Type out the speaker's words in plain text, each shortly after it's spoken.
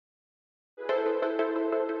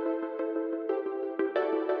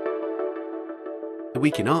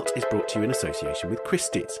Week in Art is brought to you in association with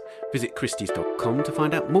Christie's. Visit christies.com to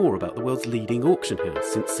find out more about the world's leading auction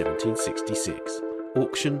house since 1766.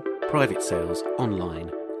 Auction, private sales, online,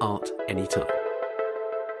 art anytime.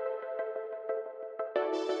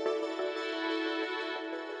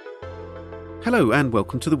 Hello and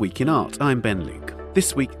welcome to the Week in Art. I'm Ben Luke.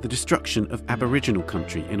 This week, the destruction of Aboriginal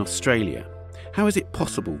country in Australia. How is it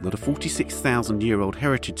possible that a 46,000-year-old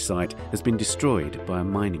heritage site has been destroyed by a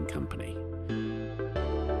mining company?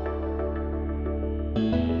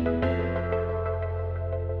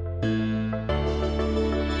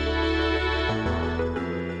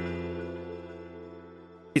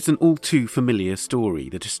 It's an all too familiar story,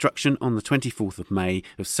 the destruction on the 24th of May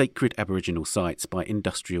of sacred Aboriginal sites by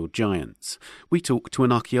industrial giants. We talk to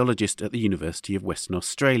an archaeologist at the University of Western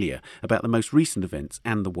Australia about the most recent events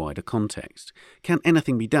and the wider context. Can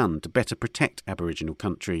anything be done to better protect Aboriginal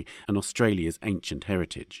country and Australia's ancient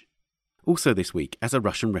heritage? Also this week, as a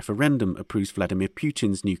Russian referendum approves Vladimir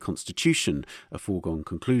Putin's new constitution, a foregone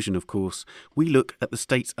conclusion of course, we look at the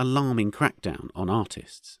state's alarming crackdown on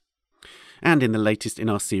artists. And in the latest in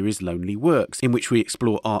our series Lonely Works, in which we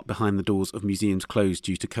explore art behind the doors of museums closed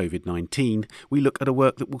due to COVID-19, we look at a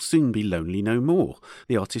work that will soon be lonely no more.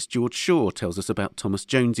 The artist George Shaw tells us about Thomas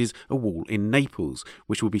Jones's A Wall in Naples,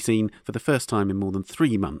 which will be seen for the first time in more than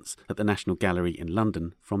 3 months at the National Gallery in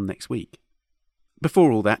London from next week.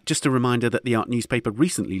 Before all that, just a reminder that the Art newspaper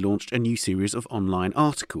recently launched a new series of online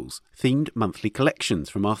articles, themed monthly collections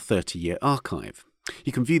from our 30-year archive.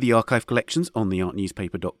 You can view the archive collections on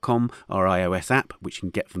theartnewspaper.com, our iOS app, which you can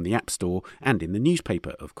get from the App Store, and in the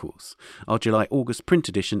newspaper, of course. Our July-August print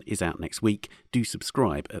edition is out next week. Do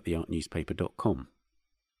subscribe at theartnewspaper.com.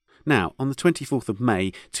 Now, on the 24th of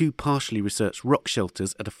May, 2 partially researched rock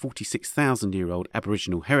shelters at a 46,000-year-old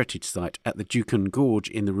Aboriginal heritage site at the Juukan Gorge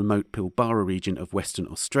in the remote Pilbara region of Western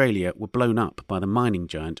Australia were blown up by the mining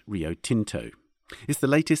giant Rio Tinto. It's the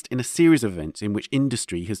latest in a series of events in which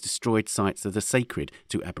industry has destroyed sites that are sacred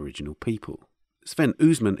to Aboriginal people. Sven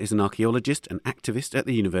Oosman is an archaeologist and activist at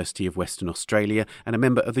the University of Western Australia and a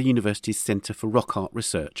member of the university's Centre for Rock Art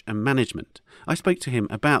Research and Management. I spoke to him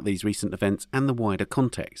about these recent events and the wider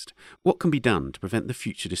context. What can be done to prevent the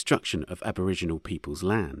future destruction of Aboriginal people's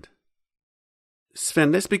land?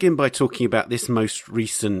 Sven, let's begin by talking about this most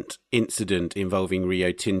recent incident involving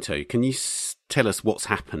Rio Tinto. Can you tell us what's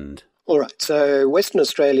happened? All right, so Western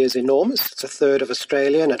Australia is enormous. It's a third of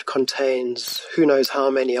Australia and it contains who knows how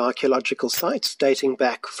many archaeological sites dating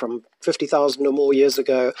back from 50,000 or more years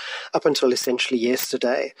ago up until essentially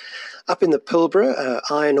yesterday. Up in the Pilbara,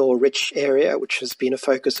 iron ore-rich area, which has been a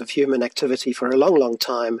focus of human activity for a long, long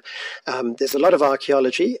time, there's a lot of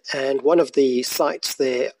archaeology, and one of the sites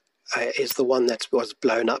there is the one that was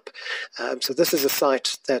blown up. So this is a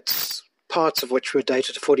site that's parts of which were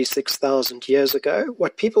dated 46,000 years ago.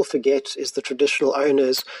 What people forget is the traditional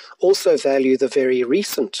owners also value the very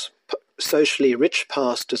recent, socially rich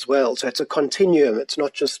past as well. So it's a continuum. It's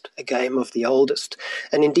not just a game of the oldest.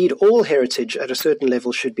 And indeed, all heritage at a certain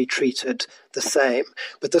level should be treated the same.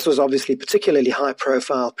 But this was obviously particularly high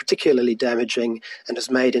profile, particularly damaging, and has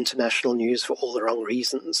made international news for all the wrong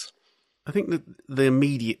reasons. I think that the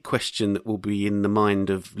immediate question that will be in the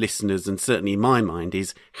mind of listeners, and certainly in my mind,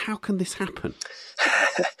 is how can this happen?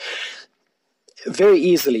 Very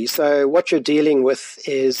easily. So what you're dealing with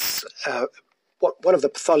is one of the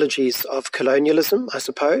pathologies of colonialism, I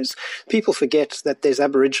suppose. People forget that there's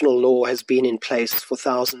Aboriginal law has been in place for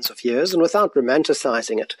thousands of years, and without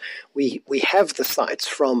romanticising it, we have the sites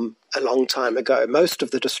from a long time ago. Most of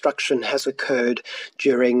the destruction has occurred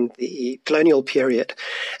during the colonial period.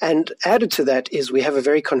 And added to that is we have a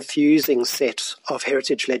very confusing set of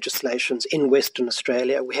heritage legislations in Western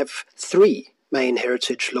Australia. We have 3 main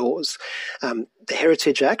heritage laws. The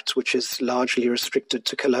Heritage Act, which is largely restricted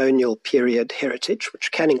to colonial period heritage,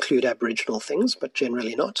 which can include Aboriginal things, but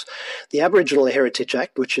generally not. The Aboriginal Heritage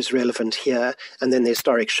Act, which is relevant here, and then the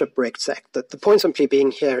Historic Shipwrecks Act. The point simply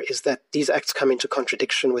being here is that these acts come into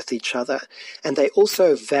contradiction with each other, and they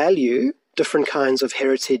also value different kinds of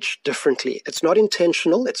heritage differently. It's not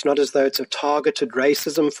intentional. It's not as though it's a targeted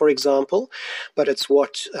racism, for example, but it's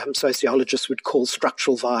what sociologists would call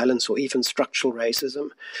structural violence or even structural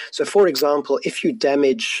racism. So, for example, if you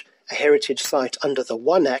damage a heritage site under the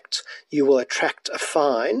One Act, you will attract a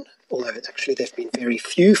fine, although actually there have been very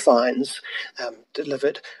few fines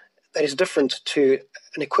delivered, that is different to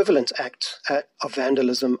an equivalent act of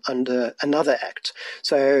vandalism under another act.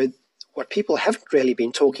 So what people haven't really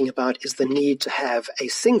been talking about is the need to have a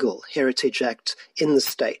single Heritage Act in the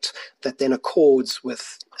state that then accords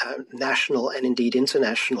with national and indeed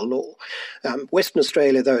international law. Western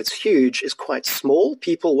Australia, though it's huge, is quite small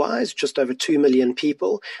people-wise, just over 2 million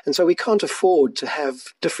people, and so we can't afford to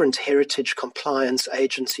have different heritage compliance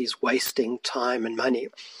agencies wasting time and money.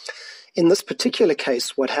 In this particular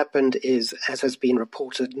case, what happened is, as has been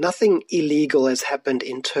reported, nothing illegal has happened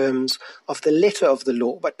in terms of the letter of the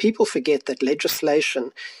law, but people forget that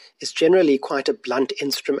legislation is generally quite a blunt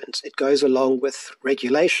instrument. It goes along with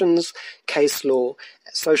regulations, case law,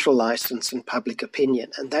 social license, and public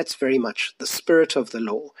opinion, and that's very much the spirit of the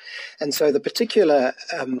law. And so the particular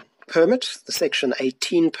permit, the Section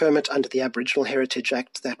 18 permit under the Aboriginal Heritage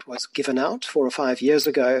Act that was given out 4 or 5 years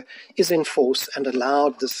ago, is in force and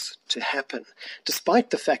allowed this to happen,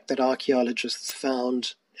 despite the fact that archaeologists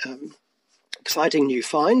found exciting new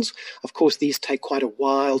finds. Of course, these take quite a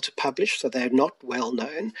while to publish, so they're not well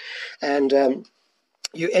known. And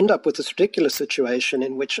you end up with this ridiculous situation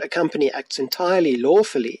in which a company acts entirely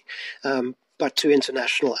lawfully, but to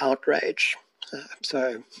international outrage.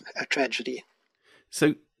 So a tragedy.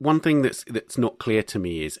 So one thing that's not clear to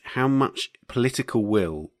me is how much political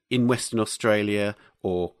will in Western Australia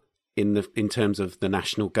or in terms of the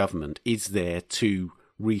national government is there to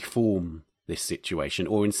reform this situation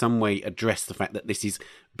or in some way address the fact that this is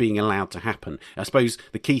being allowed to happen. I suppose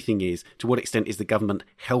the key thing is, to what extent is the government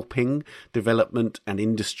helping development and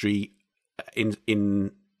industry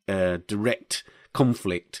in direct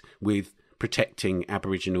conflict with protecting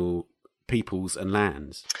Aboriginal peoples and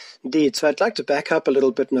lands? Indeed. So I'd like to back up a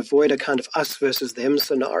little bit and avoid a kind of us versus them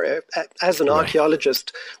scenario. As an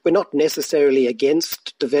archaeologist, we're not necessarily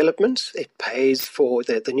against development. It pays for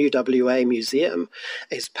the new WA museum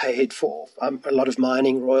is paid for a lot of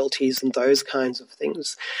mining royalties and those kinds of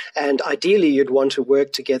things. And ideally, you'd want to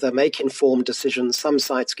work together, make informed decisions. Some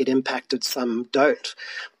sites get impacted, some don't.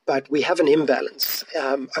 But we have an imbalance.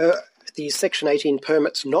 These Section 18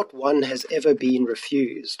 permits, not one has ever been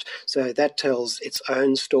refused. So that tells its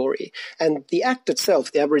own story. And the Act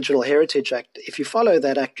itself, the Aboriginal Heritage Act, if you follow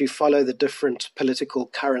that Act, you follow the different political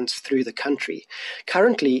currents through the country.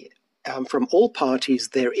 Currently, from all parties,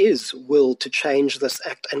 there is will to change this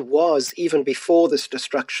Act, and was even before this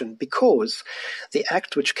destruction, because the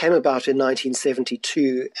Act, which came about in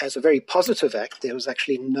 1972 as a very positive Act, there was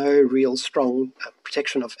actually no real strong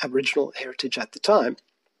protection of Aboriginal heritage at the time,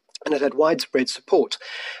 and it had widespread support,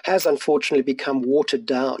 has unfortunately become watered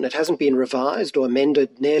down. It hasn't been revised or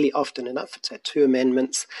amended nearly often enough. It's had 2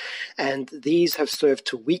 amendments, and these have served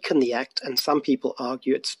to weaken the Act, and some people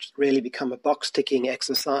argue it's really become a box-ticking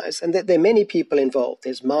exercise, and that there are many people involved.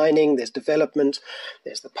 There's mining, there's development,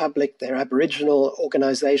 there's the public, there are Aboriginal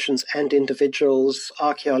organisations and individuals,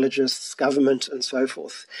 archaeologists, government, and so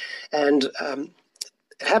forth. And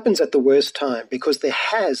it happens at the worst time, because there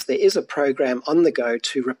is a program on the go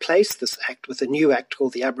to replace this Act with a new Act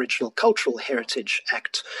called the Aboriginal Cultural Heritage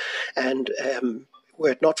Act. And were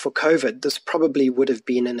it not for COVID, this probably would have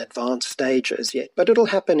been in advanced stages yet, but it'll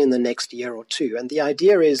happen in the next year or two. And the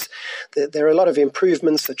idea is that there are a lot of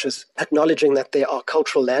improvements, such as acknowledging that there are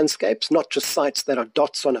cultural landscapes, not just sites that are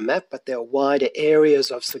dots on a map, but there are wider areas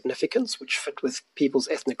of significance which fit with people's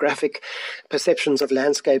ethnographic perceptions of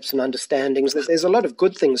landscapes and understandings. There's a lot of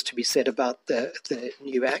good things to be said about the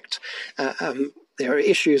new Act. There are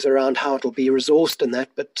issues around how it will be resourced and that,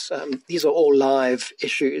 but these are all live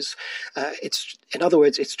issues. In other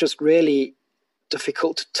words, it's just really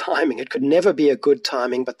difficult timing. It could never be a good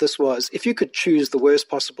timing, but this was, if you could choose the worst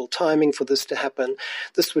possible timing for this to happen,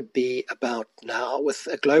 this would be about now, with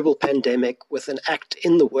a global pandemic, with an Act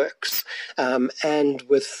in the works, and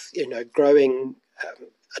with growing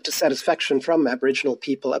dissatisfaction from Aboriginal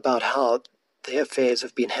people about how their affairs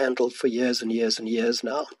have been handled for years and years and years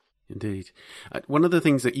now. Indeed. One of the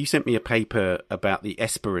things that you sent me a paper about the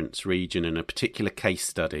Esperance region and a particular case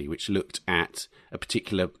study which looked at a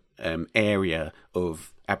particular area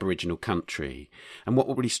of Aboriginal country. And what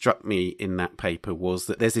really struck me in that paper was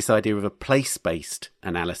that there's this idea of a place-based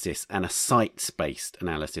analysis and a sites-based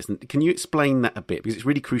analysis. And can you explain that a bit? Because it's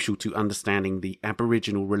really crucial to understanding the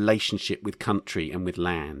Aboriginal relationship with country and with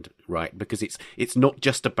land, right? Because it's not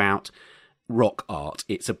just about rock art,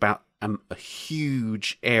 it's about a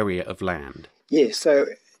huge area of land. Yes, so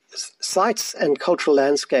sites and cultural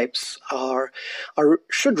landscapes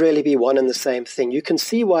should really be one and the same thing. You can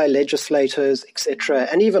see why legislators, etc.,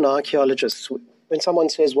 and even archaeologists, when someone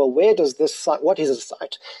says, well, where does this site, what is a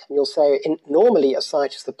site? And you'll say, normally a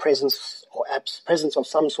site is the presence or presence of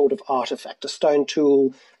some sort of artifact, a stone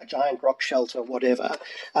tool, a giant rock shelter, whatever.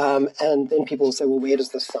 And then people will say, well, where does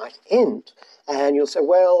the site end? And you'll say,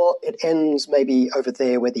 well, it ends maybe over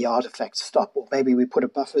there where the artifacts stop, or maybe we put a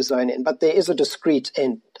buffer zone in, but there is a discrete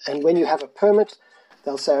end. And when you have a permit,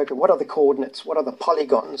 They'll say, okay, what are the coordinates? What are the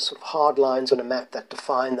polygons of hard lines on a map that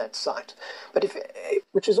define that site?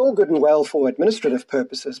 Which is all good and well for administrative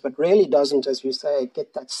purposes, but really doesn't, as you say,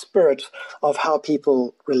 get that spirit of how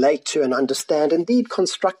people relate to and understand, indeed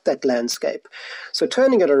construct that landscape. So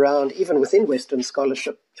turning it around, even within Western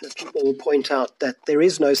scholarship, people will point out that there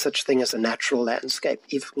is no such thing as a natural landscape.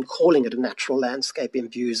 Even calling it a natural landscape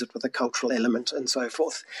imbues it with a cultural element and so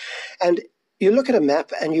forth. And you look at a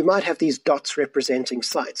map and you might have these dots representing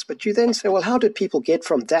sites, but you then say, well, how did people get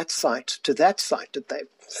from that site to that site? Did they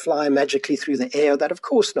fly magically through the air? That, of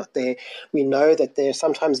course not. We know that there are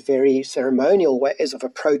sometimes very ceremonial ways of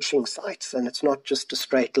approaching sites, and it's not just a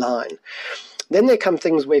straight line. Then there come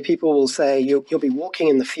things where people will say, you'll be walking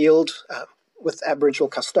in the field with Aboriginal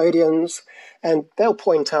custodians, and they'll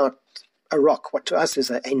point out a rock, what to us is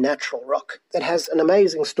a natural rock, that has an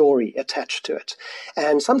amazing story attached to it.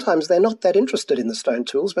 And sometimes they're not that interested in the stone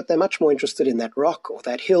tools, but they're much more interested in that rock or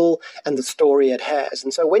that hill and the story it has.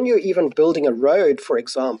 And so when you're even building a road, for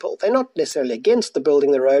example, they're not necessarily against the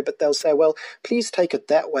building the road, but they'll say, well, please take it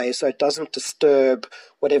that way so it doesn't disturb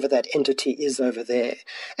whatever that entity is over there.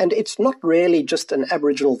 And it's not really just an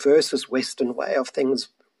Aboriginal versus Western way of things.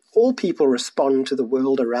 All people respond to the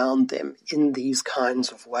world around them in these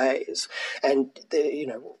kinds of ways. And,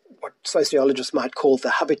 what sociologists might call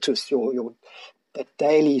the habitus, that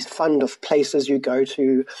daily fund of places you go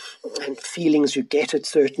to and feelings you get at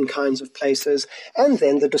certain kinds of places, and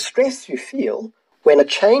then the distress you feel when a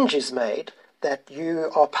change is made that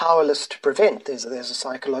you are powerless to prevent. There's a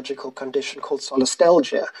psychological condition called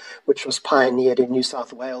solastalgia, which was pioneered in New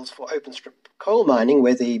South Wales for open strip coal mining,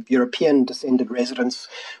 where the European descended residents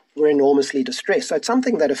were enormously distressed. So it's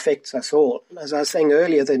something that affects us all. As I was saying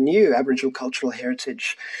earlier, the new Aboriginal Cultural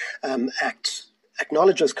Heritage Act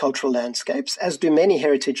acknowledges cultural landscapes, as do many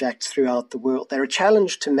heritage acts throughout the world. They're a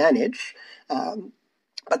challenge to manage,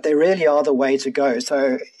 but they really are the way to go.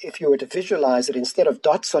 So if you were to visualize it, instead of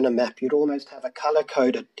dots on a map, you'd almost have a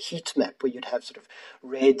color-coded heat map where you'd have sort of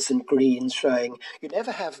reds and greens showing. You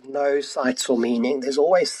never have no sites or meaning. There's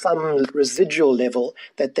always some residual level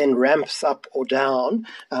that then ramps up or down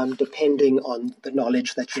depending on the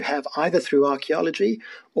knowledge that you have, either through archaeology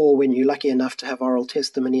or when you're lucky enough to have oral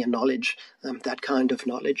testimony and knowledge, that kind of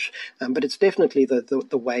knowledge. But it's definitely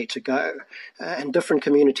the way to go. And different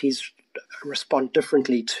communities respond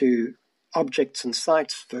differently to objects and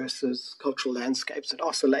sites versus cultural landscapes. It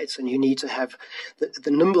oscillates, and you need to have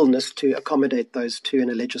the nimbleness to accommodate those two in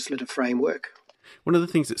a legislative framework. One of the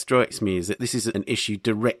things that strikes me is that this is an issue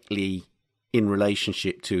directly in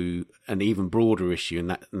relationship to an even broader issue,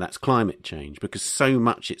 and that's climate change, because so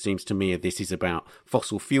much, it seems to me, of this is about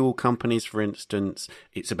fossil fuel companies, for instance.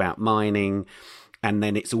 It's about mining. And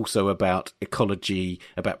then it's also about ecology,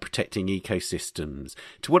 about protecting ecosystems.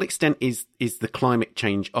 To what extent is the climate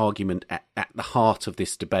change argument at the heart of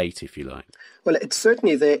this debate, if you like? Well, it's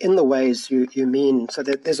certainly there in the ways you mean. So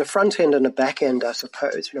there's a front end and a back end, I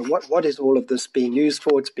suppose. What is all of this being used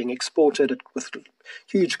for? It's being exported with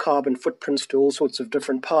huge carbon footprints to all sorts of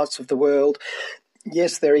different parts of the world.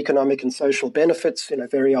 Yes, there are economic and social benefits.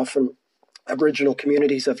 Very often Aboriginal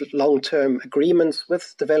communities have long-term agreements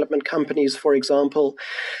with development companies, for example.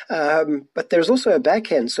 But there's also a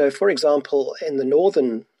back end. So, for example, in the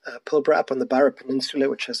northern Pilbara, up on the Burra Peninsula,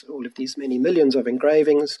 which has all of these many millions of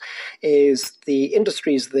engravings, is the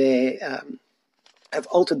industries there have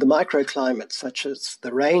altered the microclimate, such as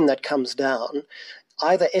the rain that comes down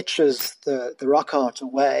either etches the rock art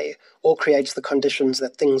away or creates the conditions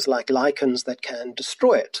that things like lichens that can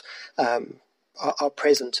destroy it are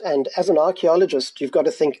present. And as an archaeologist, you've got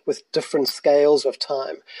to think with different scales of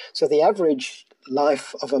time. So the average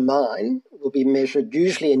life of a mine will be measured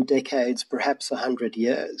usually in decades, perhaps 100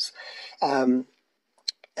 years.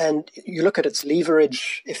 And you look at its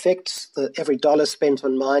leverage effects. Every dollar spent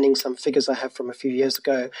on mining, some figures I have from a few years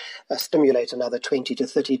ago, stimulate another $20 to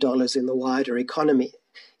 $30 in the wider economy.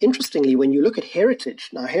 Interestingly, when you look at heritage,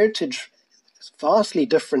 now heritage vastly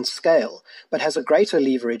different scale, but has a greater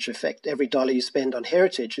leverage effect. Every dollar you spend on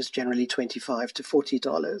heritage is generally $25 to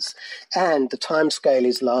 $40, and the time scale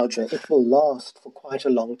is larger. It will last for quite a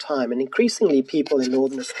long time. And increasingly, people in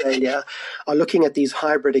Northern Australia are looking at these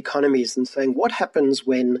hybrid economies and saying, what happens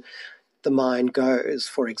when the mine goes,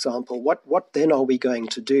 for example? What then are we going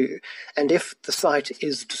to do? And if the site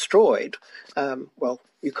is destroyed,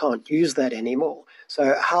 you can't use that anymore.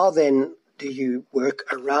 So how then do you work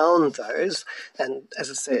around those? And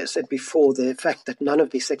as I said before, the fact that none of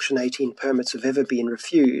the Section 18 permits have ever been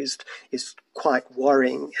refused is quite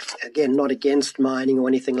worrying. It's, again, not against mining or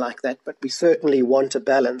anything like that, but we certainly want to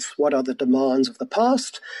balance what are the demands of the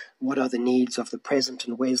past, what are the needs of the present,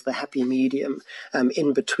 and where's the happy medium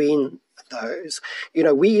in between those.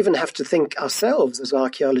 We even have to think ourselves as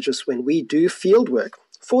archaeologists when we do field work,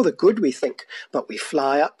 for the good, we think, but we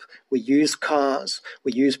fly up, we use cars,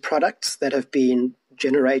 we use products that have been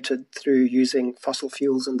generated through using fossil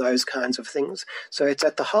fuels and those kinds of things. So it's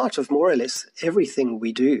at the heart of more or less everything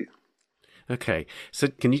we do. Okay, so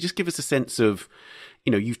can you just give us a sense of,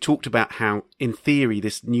 you've talked about how, in theory,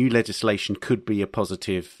 this new legislation could be a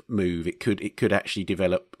positive move. It could actually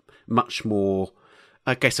develop much more,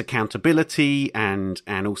 I guess, accountability and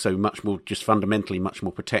also much more, just fundamentally, much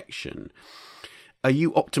more protection. Are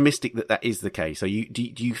you optimistic that is the case? Do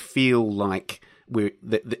you feel like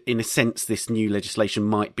in a sense, this new legislation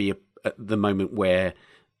might be at the moment where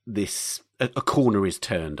a corner is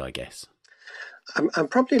turned, I guess? I'm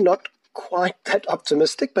probably not quite that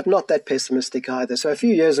optimistic, but not that pessimistic either. So a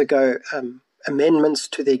few years ago, amendments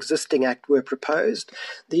to the existing Act were proposed.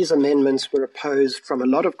 These amendments were opposed from a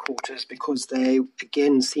lot of quarters because they,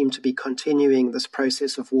 again, seem to be continuing this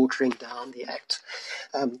process of watering down the Act.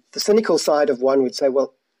 The cynical side of one would say,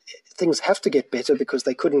 well, things have to get better because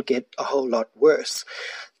they couldn't get a whole lot worse.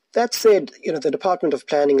 That said, the Department of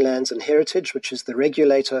Planning, Lands and Heritage, which is the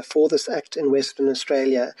regulator for this Act in Western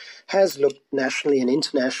Australia, has looked nationally and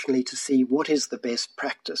internationally to see what is the best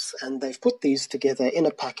practice. And they've put these together in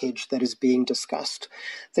a package that is being discussed.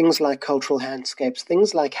 Things like cultural landscapes,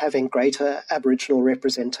 things like having greater Aboriginal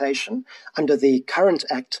representation. Under the current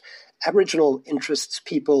Act, Aboriginal interests,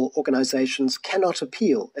 people, organisations cannot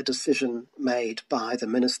appeal a decision made by the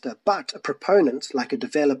minister, but a proponent, like a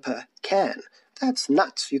developer, can. That's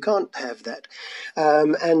nuts. You can't have that.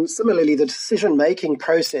 And similarly, the decision-making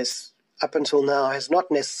process up until now has not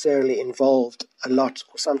necessarily involved a lot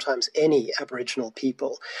or sometimes any Aboriginal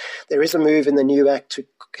people. There is a move in the new Act to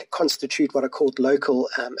constitute what are called local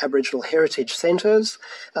Aboriginal heritage centres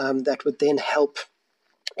that would then help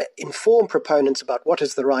inform proponents about what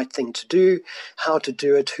is the right thing to do, how to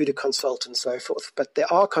do it, who to consult, and so forth. But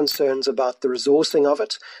there are concerns about the resourcing of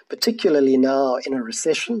it, particularly now in a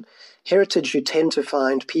recession. Heritage, you tend to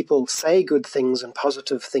find people say good things and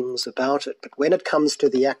positive things about it, but when it comes to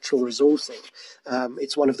the actual resourcing,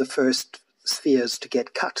 it's one of the first spheres to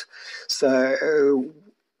get cut. So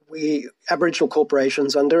Aboriginal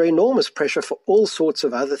corporations under enormous pressure for all sorts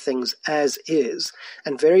of other things as is,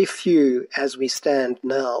 and very few as we stand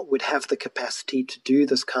now would have the capacity to do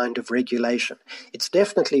this kind of regulation. It's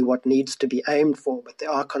definitely what needs to be aimed for, but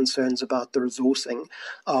there are concerns about the resourcing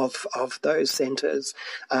of those centres.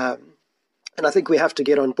 And I think we have to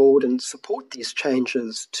get on board and support these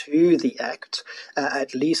changes to the Act,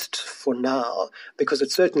 at least for now, because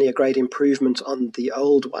it's certainly a great improvement on the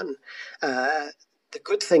old one. The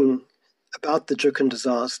good thing about the Juukan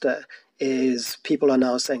disaster is people are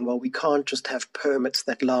now saying, well, we can't just have permits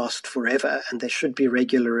that last forever, and there should be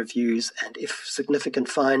regular reviews, and if significant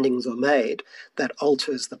findings are made, that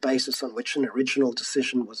alters the basis on which an original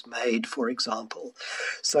decision was made, for example.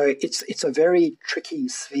 So it's a very tricky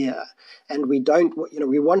sphere, and we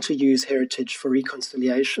want to use heritage for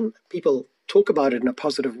reconciliation. People talk about it in a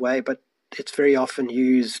positive way, but it's very often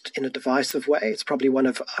used in a divisive way. It's probably one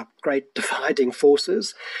of our great dividing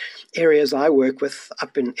forces. Areas I work with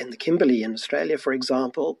up in the Kimberley in Australia, for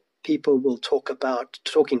example, people will talking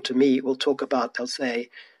to me, they'll say,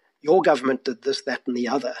 your government did this, that, and the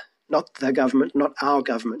other, not the government, not our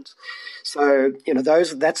government. So,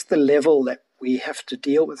 that's the level that we have to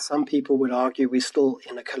deal with. Some people would argue we're still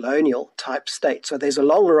in a colonial type state. So there's a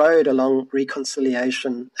long road along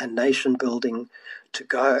reconciliation and nation building to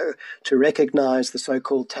go to recognize the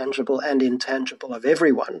so-called tangible and intangible of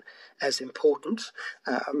everyone as important.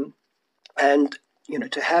 The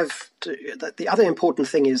other important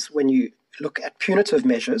thing is when you look at punitive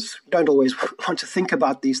measures, you don't always want to think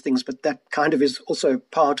about these things, but that kind of is also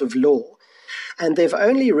part of law. And there have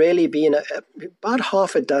only really been about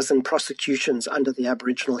half a dozen prosecutions under the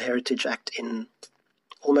Aboriginal Heritage Act in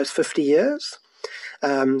almost 50 years.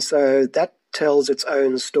 So that tells its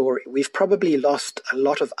own story. We've probably lost a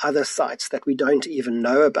lot of other sites that we don't even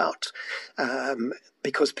know about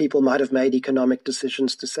because people might have made economic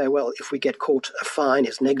decisions to say, well, if we get caught, a fine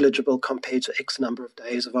is negligible compared to X number of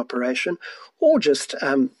days of operation, or just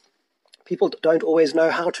people don't always know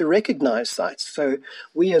how to recognize sites. So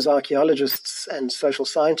we as archaeologists and social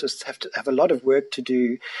scientists have to have a lot of work to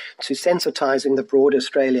do to sensitizing the broad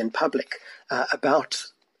Australian public about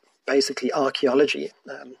basically archaeology.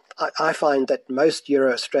 I find that most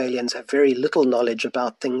Euro-Australians have very little knowledge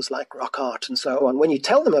about things like rock art and so on. When you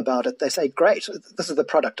tell them about it, they say, great, this is the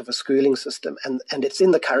product of a schooling system, and it's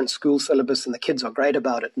in the current school syllabus, and the kids are great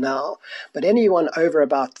about it now. But anyone over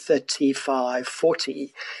about 35,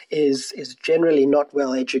 40 is generally not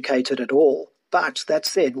well educated at all. But that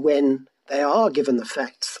said, when they are given the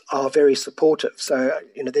facts, are very supportive. So,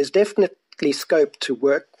 there's definitely scope to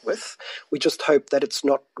work with. We just hope that it's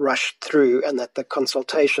not rushed through and that the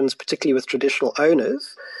consultations, particularly with traditional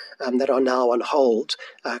owners that are now on hold,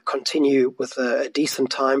 continue with a decent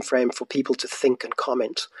time frame for people to think and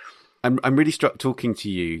comment. I'm really struck talking to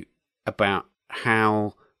you about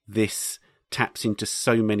how this taps into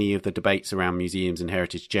so many of the debates around museums and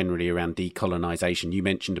heritage generally around decolonisation. You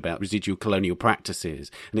mentioned about residual colonial practices,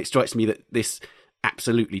 and it strikes me that this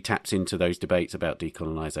absolutely taps into those debates about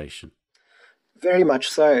decolonisation. Very much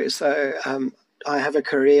so. So I have a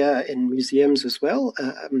career in museums as well.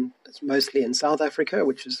 It's mostly in South Africa,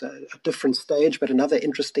 which is a different stage, but another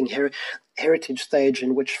interesting heritage stage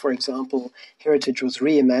in which, for example, heritage was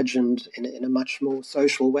reimagined in a much more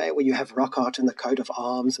social way, where you have rock art in the coat of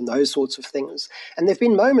arms and those sorts of things. And there have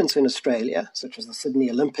been moments in Australia, such as the Sydney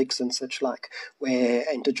Olympics and such like, where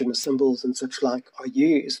Indigenous symbols and such like are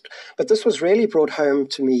used. But this was really brought home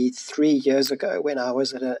to me 3 years ago when I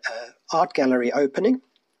was at an art gallery opening,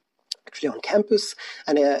 actually on campus,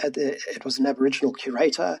 and it was an Aboriginal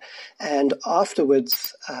curator. And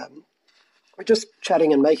afterwards, we're just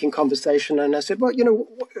chatting and making conversation, and I said, well,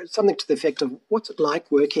 something to the effect of, what's it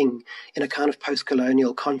like working in a kind of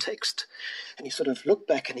post-colonial context? And he sort of looked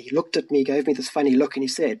back and he looked at me, gave me this funny look, and he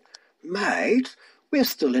said, mate, we're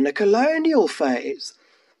still in a colonial phase.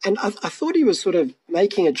 And I thought he was sort of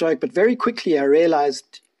making a joke, but very quickly I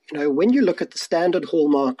realized, when you look at the standard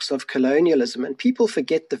hallmarks of colonialism, and people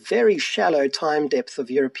forget the very shallow time depth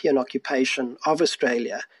of European occupation of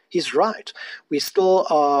Australia, he's right. We still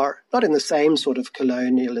are not in the same sort of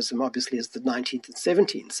colonialism, obviously, as the 19th and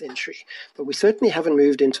 17th century, but we certainly haven't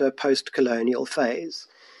moved into a post-colonial phase.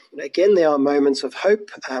 Again, there are moments of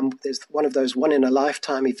hope. There's one of those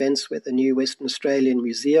one-in-a-lifetime events where the new Western Australian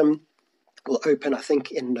Museum will open, I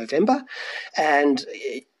think, in November, and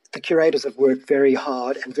the curators have worked very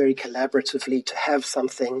hard and very collaboratively to have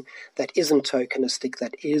something that isn't tokenistic,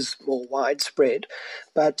 that is more widespread.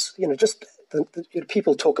 But,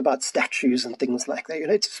 people talk about statues and things like that.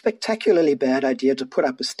 It's a spectacularly bad idea to put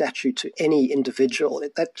up a statue to any individual.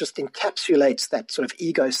 That just encapsulates that sort of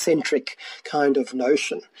egocentric kind of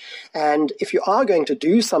notion. And if you are going to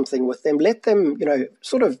do something with them, let them,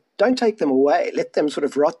 don't take them away. Let them sort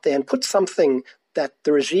of rot there and put something that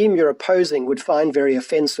the regime you're opposing would find very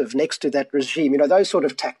offensive next to that regime. Those sort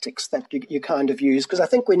of tactics that you kind of use, because I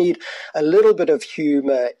think we need a little bit of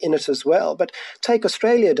humour in it as well. But take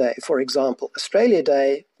Australia Day, for example. Australia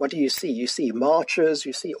Day, what do you see? You see marches,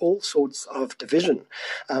 you see all sorts of division.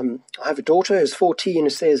 I have a daughter who's 14 who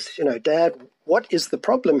says, Dad, what is the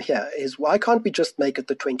problem here is, why can't we just make it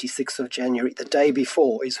the 26th of January, the day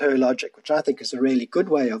before, is her logic, which I think is a really good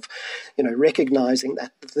way of, recognizing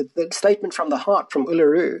that. The statement from the heart from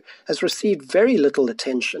Uluru has received very little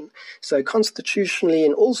attention. So constitutionally,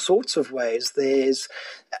 in all sorts of ways, there's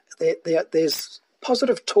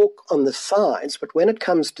positive talk on the sides, but when it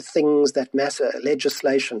comes to things that matter,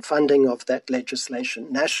 legislation, funding of that legislation,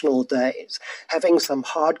 national days, having some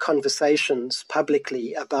hard conversations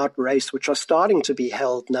publicly about race, which are starting to be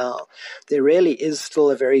held now, there really is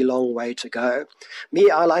still a very long way to go.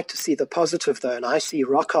 Me, I like to see the positive, though, and I see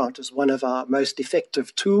rock art as one of our most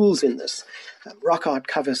effective tools in this. Rock art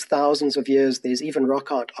covers thousands of years. There's even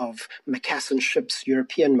rock art of Macassan ships,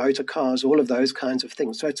 European motor cars, all of those kinds of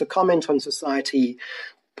things. So it's a comment on society,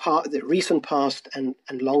 the recent past and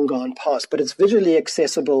long gone past, but it's visually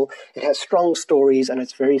accessible, it has strong stories, and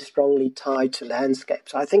it's very strongly tied to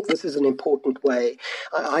landscapes. So I think this is an important way.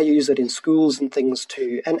 I use it in schools and things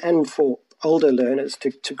too, and for older learners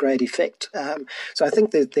to great effect. So I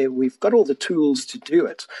think that we've got all the tools to do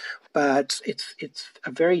it, but it's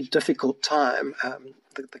a very difficult time.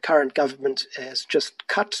 The current government has just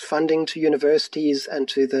cut funding to universities and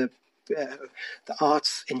to the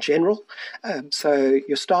arts in general. So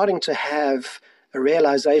you're starting to have a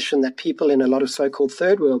realization that people in a lot of so-called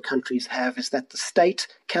third world countries have, is that the state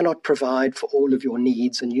cannot provide for all of your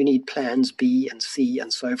needs and you need plans B and C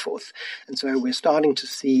and so forth. And so we're starting to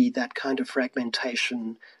see that kind of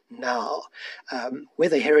fragmentation now.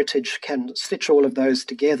 Whether heritage can stitch all of those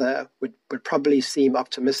together would probably seem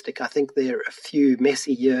optimistic. I think there are a few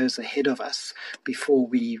messy years ahead of us before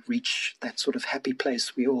we reach that sort of happy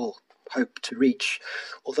place we all hope to reach.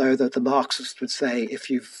 Although the Marxists would say, if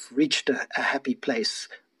you've reached a happy place,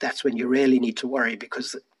 that's when you really need to worry,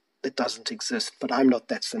 because it doesn't exist. But I'm not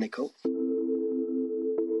that cynical.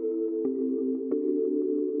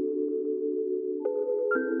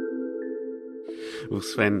 Well,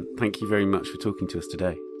 Sven, thank you very much for talking to us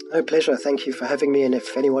today. No, pleasure. Thank you for having me. And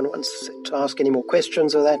if anyone wants to ask any more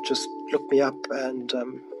questions or that, just look me up, and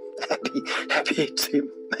happy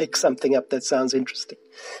to make something up that sounds interesting.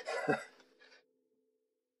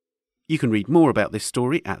 You can read more about this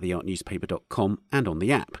story at theartnewspaper.com and on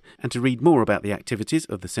the app. And to read more about the activities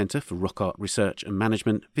of the Centre for Rock Art Research and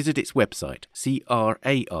Management, visit its website,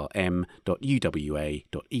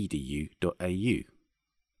 crarm.uwa.edu.au.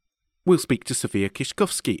 We'll speak to Sofia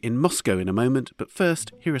Kishkovsky in Moscow in a moment, but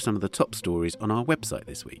first, here are some of the top stories on our website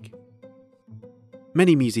this week.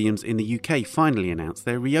 Many museums in the UK finally announced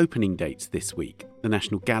their reopening dates this week. The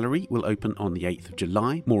National Gallery will open on the 8th of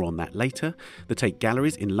July, more on that later. The Tate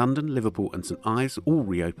Galleries in London, Liverpool and St Ives all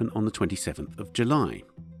reopen on the 27th of July.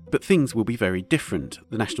 But things will be very different.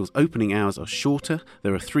 The National's opening hours are shorter,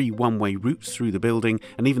 there are 3 one-way routes through the building,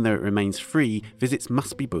 and even though it remains free, visits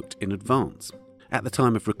must be booked in advance. At the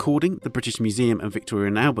time of recording, the British Museum and Victoria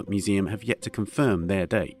and Albert Museum have yet to confirm their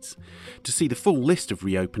dates. To see the full list of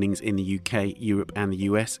reopenings in the UK, Europe and the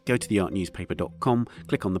US, go to theartnewspaper.com,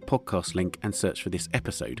 click on the podcast link and search for this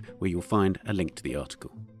episode, where you'll find a link to the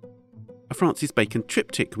article. A Francis Bacon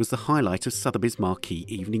triptych was the highlight of Sotheby's marquee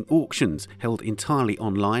evening auctions, held entirely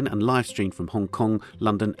online and live-streamed from Hong Kong,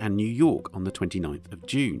 London and New York on the 29th of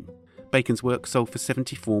June. Bacon's work sold for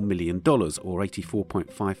 $74 million, or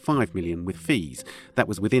 $84.55 million with fees. That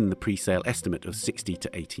was within the pre-sale estimate of $60 to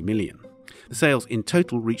 $80 million. The sales in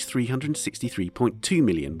total reached $363.2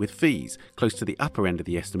 million with fees, close to the upper end of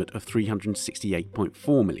the estimate of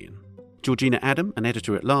 $368.4 million. Georgina Adam, an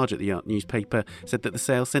editor-at-large at the Art Newspaper, said that the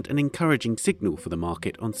sale sent an encouraging signal for the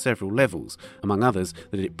market on several levels, among others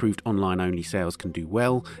that it proved online-only sales can do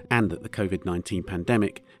well and that the COVID-19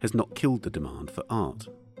 pandemic has not killed the demand for art.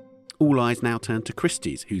 All eyes now turn to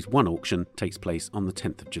Christie's, whose one auction takes place on the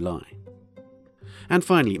 10th of July. And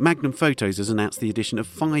finally, Magnum Photos has announced the addition of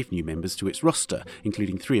 5 new members to its roster,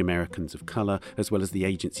 including 3 Americans of colour, as well as the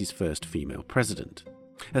agency's first female president.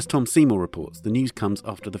 As Tom Seymour reports, the news comes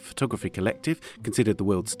after the Photography Collective, considered the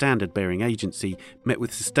world's standard-bearing agency, met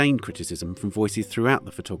with sustained criticism from voices throughout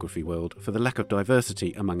the photography world for the lack of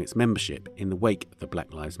diversity among its membership in the wake of the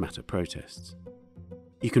Black Lives Matter protests.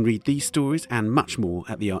 You can read these stories and much more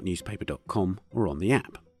at theartnewspaper.com or on the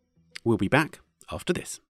app. We'll be back after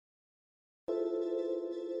this.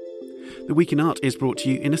 The Week in Art is brought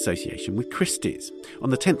to you in association with Christie's.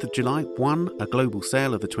 On the 10th of July, a global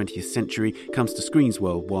sale of the 20th century comes to screens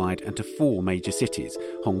worldwide and to 4 major cities: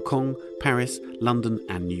 Hong Kong, Paris, London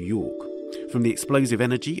and New York. From the explosive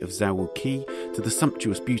energy of Zhao Wuqi to the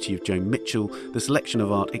sumptuous beauty of Joan Mitchell, the selection of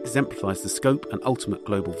art exemplifies the scope and ultimate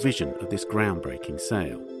global vision of this groundbreaking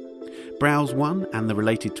sale. Browse one and the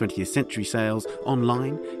related 20th century sales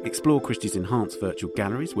online, explore Christie's enhanced virtual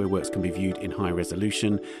galleries where works can be viewed in high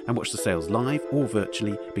resolution, and watch the sales live or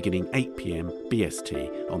virtually beginning 8 p.m.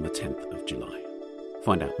 BST on the 10th of July.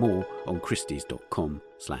 Find out more on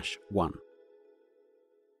christies.com/one.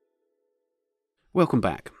 Welcome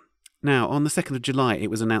back. Now, on the 2nd of July, it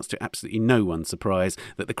was announced to absolutely no one's surprise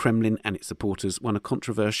that the Kremlin and its supporters won a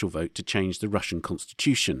controversial vote to change the Russian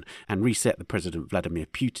constitution and reset the President Vladimir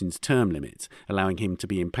Putin's term limits, allowing him to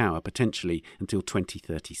be in power potentially until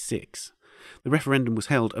 2036. The referendum was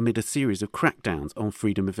held amid a series of crackdowns on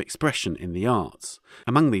freedom of expression in the arts.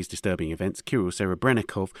 Among these disturbing events, Kirill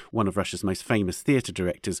Serebrennikov, one of Russia's most famous theatre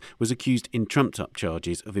directors, was accused in trumped-up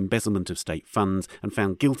charges of embezzlement of state funds and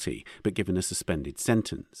found guilty, but given a suspended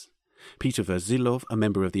sentence. Peter Verzilov, a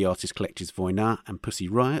member of the artist collectives Voyna and Pussy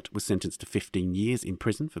Riot, was sentenced to 15 years in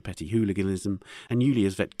prison for petty hooliganism, and Yulia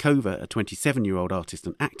Zvetkova, a 27-year-old artist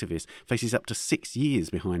and activist, faces up to 6 years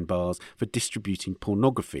behind bars for distributing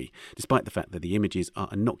pornography, despite the fact that the images are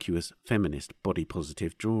innocuous, feminist,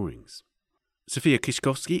 body-positive drawings. Sofia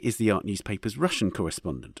Kishkovsky is the Art Newspaper's Russian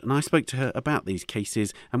correspondent, and I spoke to her about these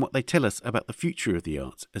cases and what they tell us about the future of the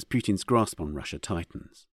arts as Putin's grasp on Russia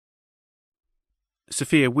tightens.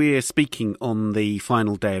 Sofia, we're speaking on the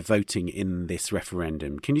final day of voting in this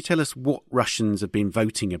referendum. Can you tell us what Russians have been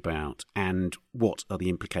voting about and what are the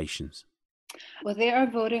implications? Well, they are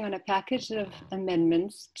voting on a package of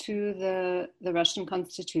amendments to the Russian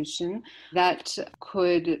constitution that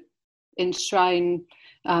could enshrine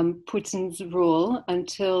Putin's rule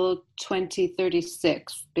until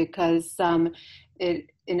 2036, because it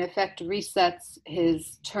in effect resets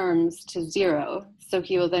his terms to 0. So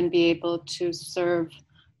he will then be able to serve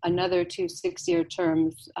another 2 6-year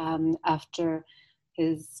terms after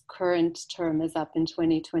his current term is up in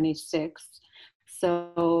 2026.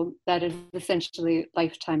 So that is essentially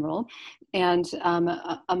lifetime rule. And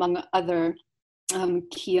among other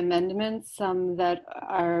key amendments that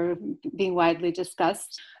are being widely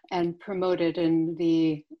discussed and promoted in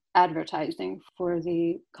the advertising for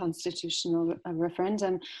the constitutional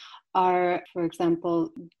referendum are, for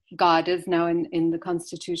example, God is now in the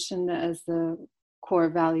Constitution as the core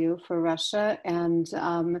value for Russia, and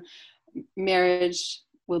marriage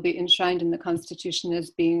will be enshrined in the Constitution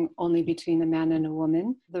as being only between a man and a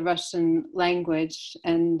woman. The Russian language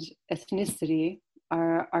and ethnicity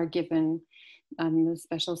are given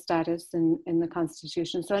special status in the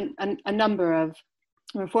Constitution. So a number of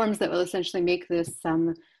reforms that will essentially make this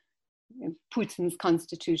Putin's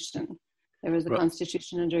constitution. There was a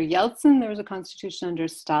constitution under Yeltsin, there was a constitution under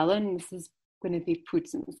Stalin. This is going to be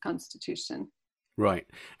Putin's constitution. Right.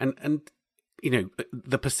 And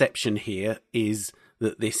the perception here is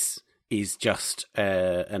that this is just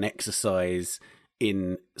an exercise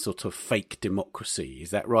in sort of fake democracy. Is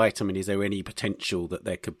that right? I mean, is there any potential that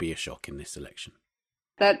there could be a shock in this election?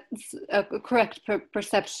 That's a correct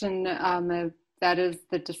perception. That is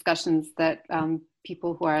the discussions that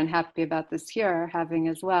people who are unhappy about this here are having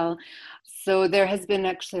as well. So there has been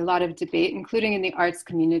actually a lot of debate, including in the arts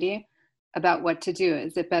community, about what to do.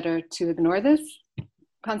 Is it better to ignore this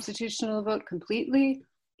constitutional vote completely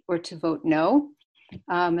or to vote no?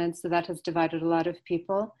 And so that has divided a lot of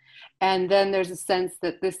people. And then there's a sense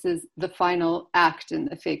that this is the final act in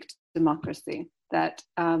the fake democracy, that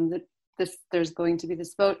there's going to be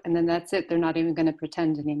this vote and then that's it. They're not even going to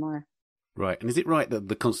pretend anymore. Right. And is it right that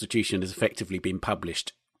the Constitution has effectively been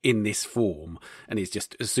published in this form and is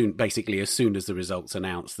just as soon as the results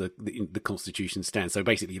announced, the Constitution stands? So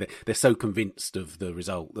basically they're so convinced of the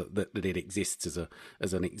result that it exists as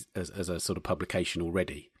a sort of publication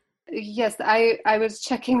already. Yes, I was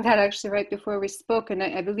checking that actually right before we spoke, and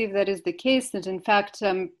I believe that is the case. And in fact,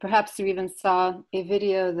 perhaps you even saw a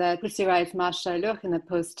video that Pussy Riot Masha Lyokhina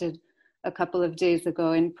posted a couple of days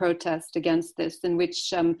ago in protest against this, in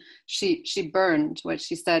which she burned what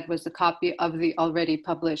she said was a copy of the already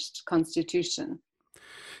published Constitution.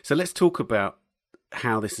 So let's talk about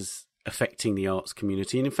how this is affecting the arts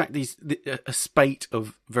community. And in fact, a spate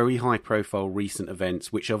of very high-profile recent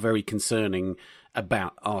events which are very concerning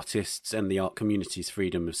about artists and the art community's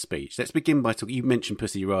freedom of speech. Let's begin by talking. You mentioned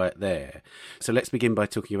Pussy Riot there, so let's begin by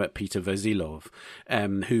talking about Peter Vasilov,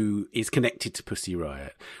 who is connected to Pussy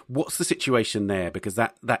Riot. What's the situation there? Because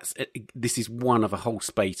this is one of a whole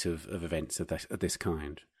spate of events of this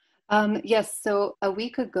kind. Yes, so a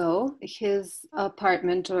week ago, his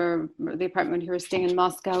apartment, or the apartment he was staying in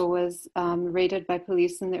Moscow, was raided by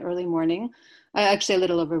police in the early morning. Actually, a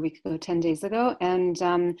little over a week ago, 10 days ago.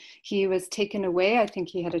 And he was taken away. I think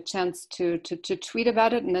he had a chance to tweet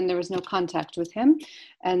about it, and then there was no contact with him.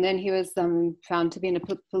 And then he was found to be in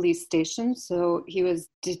a police station. So he was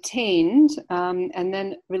detained and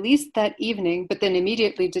then released that evening, but then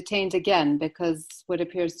immediately detained again because what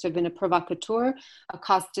appears to have been a provocateur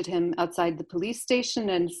accosted him outside the police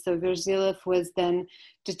station. And so Vasilov was then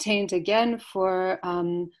detained again for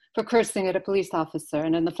cursing at a police officer,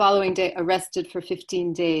 and then the following day arrested for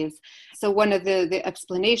 15 days. So one of the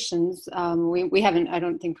explanations, we haven't, I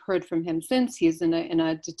don't think, heard from him since. He's in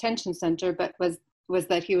a detention center, but was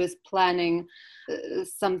that he was planning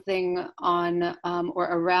something on or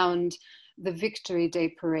around the Victory Day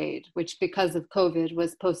parade, which because of COVID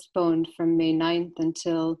was postponed from May 9th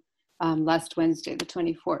until last Wednesday, the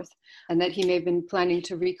 24th, and that he may have been planning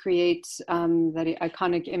to recreate that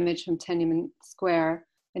iconic image from Tiananmen Square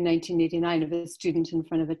in 1989 of a student in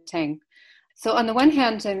front of a tank. So on the one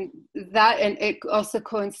hand, and it also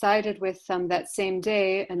coincided with that same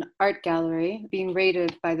day, an art gallery being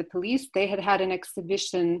raided by the police. They had an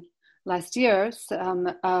exhibition last year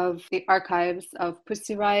of the archives of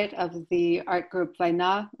Pussy Riot, of the art group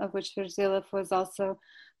Vaina, of which Vasilov was also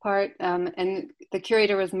part, and the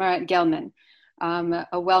curator was Marat Gelman,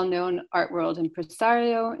 a well-known art world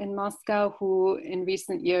impresario in Moscow who in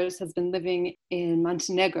recent years has been living in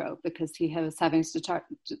Montenegro because he was starting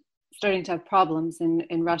to have problems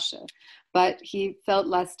in Russia. But he felt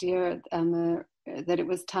last year that it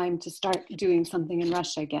was time to start doing something in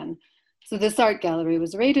Russia again. So this art gallery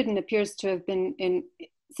was raided and appears to have been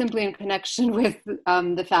simply in connection with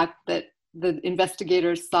the fact that the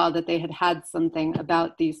investigators saw that they had something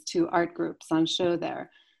about these two art groups on show there.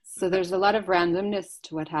 So there's a lot of randomness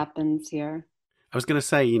to what happens here. I was going to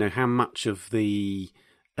say, how much of the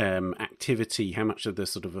activity, how much of the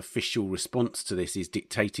sort of official response to this is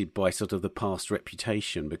dictated by sort of the past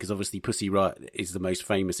reputation? Because obviously Pussy Riot is the most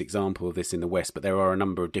famous example of this in the West, but there are a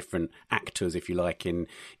number of different actors, if you like, in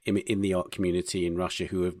the art community in Russia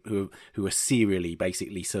who are serially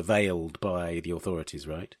basically surveilled by the authorities,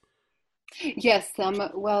 right? Yes.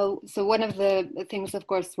 Well, so one of the things, of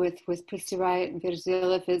course, with Pussy Riot and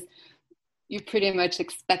Verzilov is you pretty much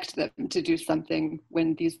expect them to do something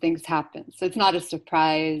when these things happen. So it's not a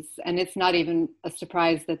surprise, and it's not even a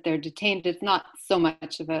surprise that they're detained. It's not so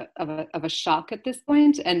much of a shock at this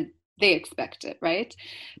point, and they expect it, right?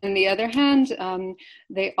 On the other hand,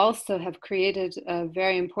 they also have created a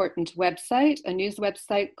very important website, a news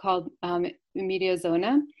website called Media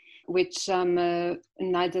Zona, which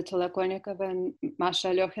Nadia Tolokornikova and Masha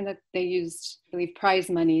Alyokhina, they used, I believe, prize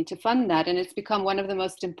money to fund that. And it's become one of the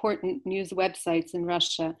most important news websites in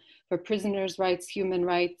Russia for prisoners' rights, human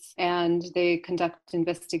rights, and they conduct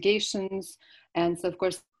investigations. And so, of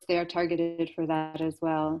course, they are targeted for that as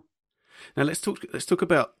well. Now, let's talk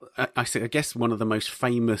about, I guess, one of the most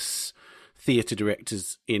famous theatre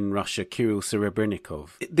directors in Russia, Kirill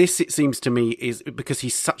Serebrennikov. This, it seems to me, is because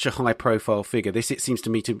he's such a high-profile figure. This, it seems to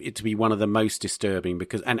me, to be one of the most disturbing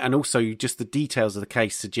because, and also just the details of the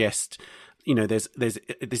case suggest, you know, there's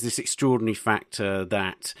this extraordinary factor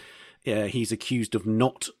that he's accused of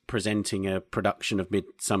not presenting a production of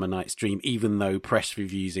Midsummer Night's Dream, even though press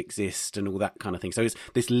reviews exist and all that kind of thing. So it's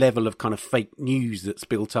this level of kind of fake news that's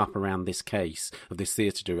built up around this case of this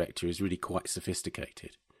theatre director is really quite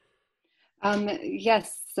sophisticated.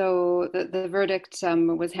 Yes, so the verdict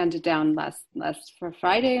was handed down last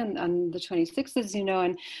Friday on the 26th, as you know,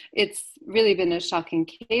 and it's really been a shocking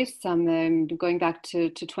case. Going back to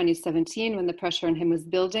 2017 when the pressure on him was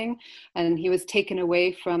building and he was taken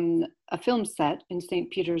away from a film set in St.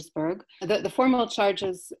 Petersburg. The formal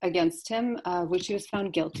charges against him, which he was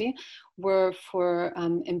found guilty, were for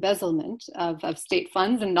embezzlement of state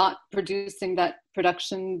funds and not producing that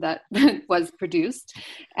production that was produced.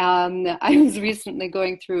 I was recently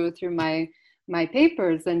going through my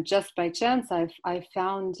papers, and just by chance I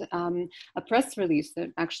found a press release,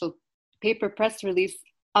 an actual paper press release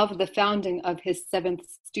of the founding of his 7th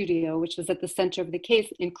studio, which was at the center of the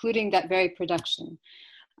case, including that very production.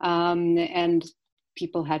 And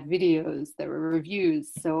people had videos, there were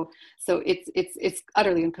reviews, so it's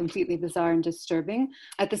utterly and completely bizarre and disturbing.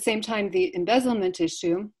 At the same time, the embezzlement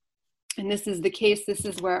issue, and this is the case, this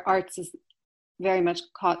is where arts is very much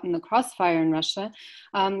caught in the crossfire in Russia.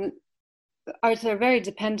 Arts are very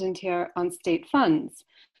dependent here on state funds.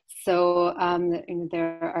 So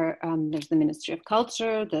there's the Ministry of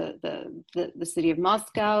Culture, the city of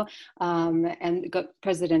Moscow, and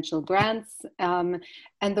presidential grants, and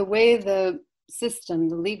the way the system,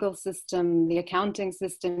 the legal system, the accounting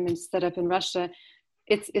system is set up in Russia,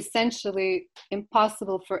 it's essentially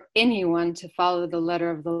impossible for anyone to follow the letter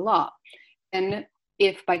of the law. And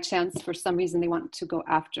if by chance, for some reason, they want to go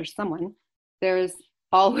after someone, there's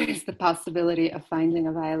always the possibility of finding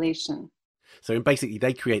a violation. So basically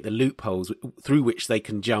they create the loopholes through which they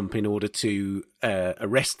can jump in order to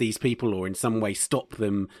arrest these people or in some way stop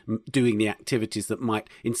them doing the activities that might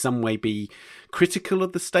in some way be critical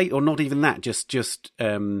of the state, or not even that, just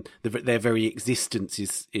their very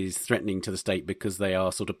existence is threatening to the state because they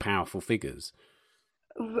are sort of powerful figures.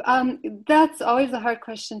 That's always a hard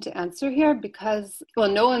question to answer here because, well,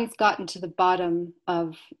 no one's gotten to the bottom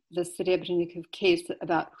of the Serebrennikov case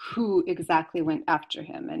about who exactly went after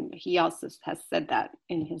him. And he also has said that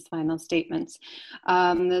in his final statements.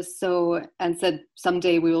 And said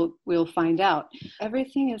someday we'll find out.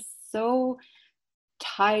 Everything is so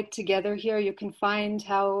tied together here. You can find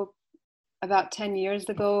how about 10 years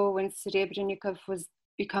ago when Serebrennikov was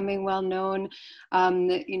becoming well known,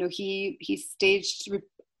 he staged,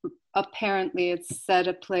 apparently it's said,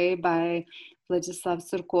 a play by Vladislav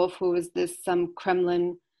Surkov, who was this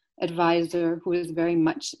Kremlin advisor who is very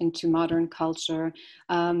much into modern culture.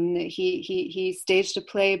 He staged a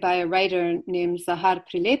play by a writer named Zahar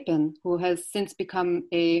Prilepin, who has since become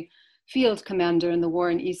a field commander in the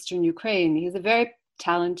war in eastern Ukraine. He's a very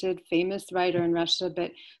talented, famous writer in Russia,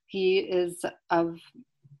 but he is of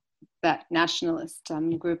that nationalist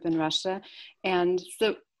group in Russia. And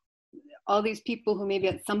so all these people who maybe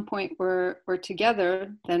at some point were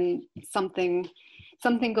together, then something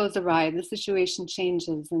goes awry. The situation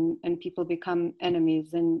changes and people become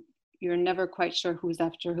enemies and you're never quite sure who's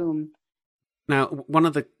after whom. Now, one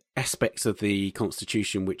of the aspects of the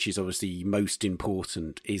Constitution which is obviously most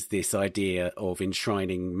important is this idea of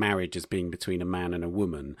enshrining marriage as being between a man and a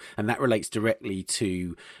woman, and that relates directly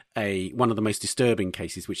to one of the most disturbing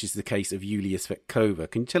cases, which is the case of Yulia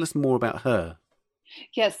Svetkova. Can you tell us more about her?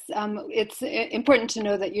 Yes, it's important to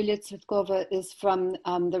know that Yulia Tsvetkova is from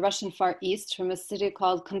the Russian Far East, from a city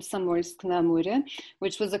called Komsomolsk-na-Amur,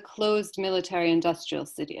 which was a closed military industrial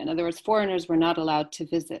city. In other words, foreigners were not allowed to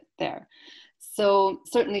visit there. So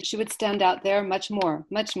certainly she would stand out there much more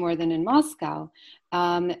than in Moscow.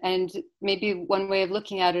 And maybe one way of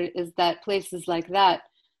looking at it is that places like that,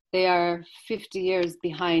 they are 50 years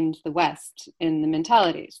behind the West in the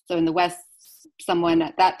mentality. So in the West, someone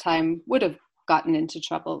at that time would have gotten into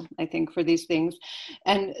trouble, I think, for these things.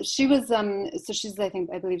 And she was, so she's, I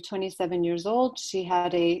believe 27 years old. She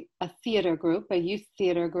had a theater group, a youth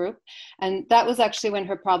theater group. And that was actually when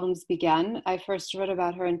her problems began. I first read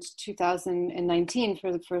about her in 2019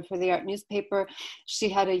 for the art newspaper. She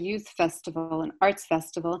had a youth festival, an arts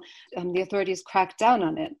festival. The authorities cracked down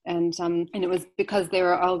on it. And it was because they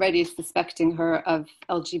were already suspecting her of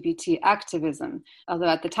LGBT activism, although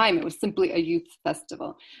at the time it was simply a youth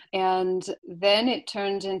festival. And then it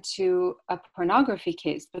turned into a pornography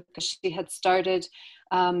case because she had started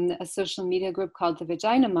a social media group called the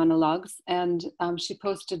Vagina Monologues, and she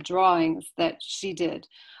posted drawings that she did,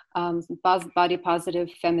 body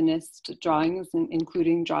positive feminist drawings,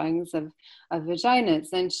 including drawings of vaginas.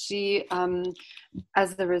 And she,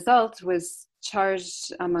 as the result, was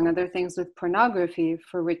charged, among other things, with pornography,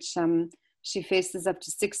 for which she faces up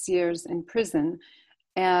to 6 years in prison.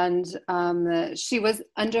 And she was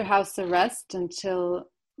under house arrest until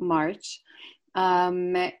March.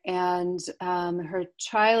 And her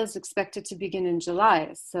trial is expected to begin in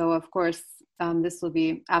July. So, of course, this will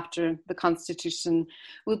be after the Constitution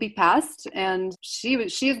will be passed. And she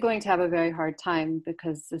is going to have a very hard time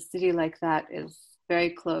because a city like that is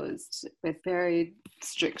very closed with very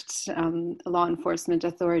strict law enforcement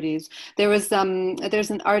authorities. There's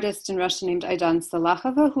an artist in Russia named Aidan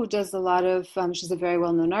Salachova who does a lot of, she's a very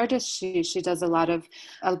well-known artist. She does a lot of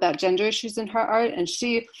about gender issues in her art, and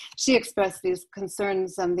she expressed these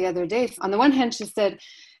concerns the other day. On the one hand, she said,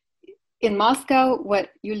 in Moscow,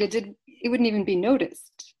 what Yulia did, it wouldn't even be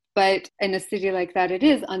noticed. But in a city like that, it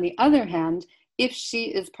is. On the other hand, if she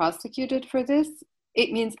is prosecuted for this,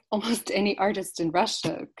 it means almost any artist in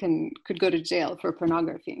Russia could go to jail for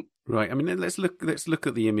pornography. Right. I mean, let's look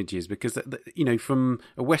at the images because, from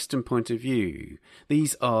a Western point of view,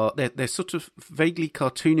 they're sort of vaguely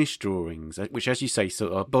cartoonish drawings, which, as you say,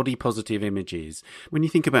 sort of body positive images. When you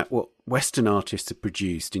think about what Western artists have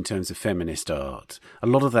produced in terms of feminist art, a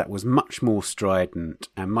lot of that was much more strident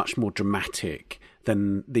and much more dramatic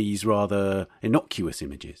than these rather innocuous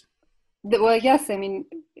images. Well, yes. I mean,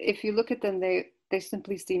 if you look at them, they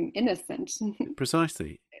simply seem innocent.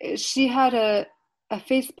 Precisely. She had a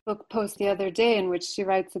Facebook post the other day in which she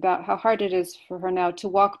writes about how hard it is for her now to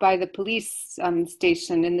walk by the police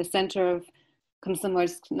station in the center of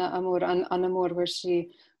Komsomolsk-na-Amur, on Amur, where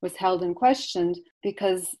she was held and questioned,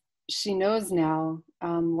 because she knows now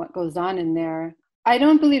what goes on in there. I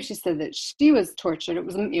don't believe she said that she was tortured. It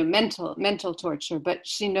was mental torture, but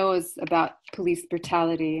she knows about police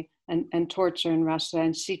brutality and torture in Russia,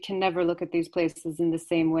 and she can never look at these places in the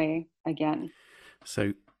same way again.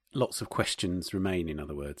 So lots of questions remain, in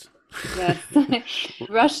other words. Yes.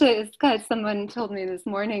 Russia is someone told me this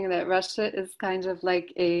morning that Russia is kind of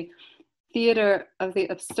like a theater of the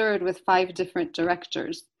absurd with 5 different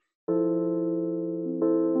directors.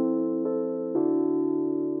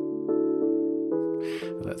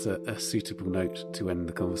 That's a suitable note to end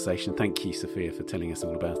the conversation. Thank you, Sophia, for telling us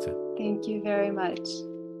all about it. Thank you very much.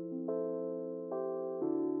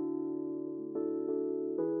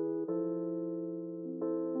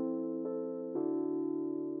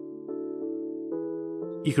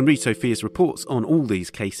 You can read Sophia's reports on all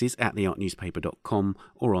these cases at theartnewspaper.com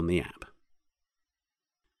or on the app.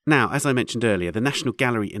 Now, as I mentioned earlier, the National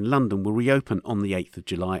Gallery in London will reopen on the 8th of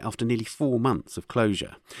July after nearly 4 months of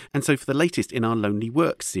closure. And so for the latest in our Lonely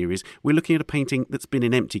Works series, we're looking at a painting that's been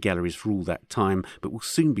in empty galleries for all that time, but will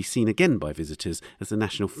soon be seen again by visitors as the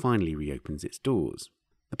National finally reopens its doors.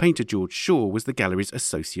 The painter George Shaw was the gallery's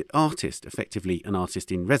associate artist, effectively an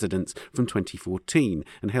artist in residence from 2014,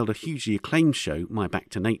 and held a hugely acclaimed show, My Back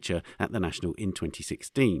to Nature, at the National in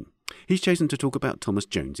 2016. He's chosen to talk about Thomas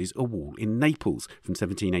Jones's A Wall in Naples from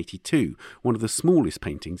 1782, one of the smallest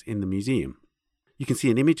paintings in the museum. You can see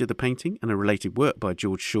an image of the painting and a related work by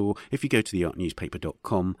George Shaw if you go to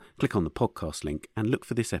theartnewspaper.com, click on the podcast link and look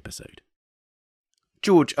for this episode.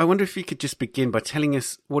 George, I wonder if you could just begin by telling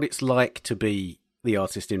us what it's like to be the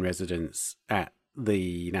artist in residence at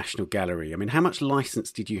the National Gallery. I mean, how much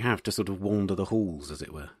licence did you have to sort of wander the halls, as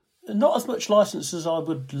it were? Not as much licence as I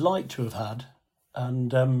would like to have had,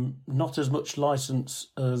 and not as much licence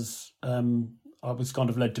as I was kind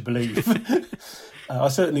of led to believe. I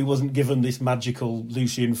certainly wasn't given this magical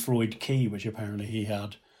Lucian Freud key, which apparently he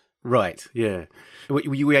had. Right, yeah. Were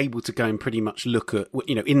you able to go and pretty much look at,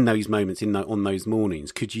 in those moments, on those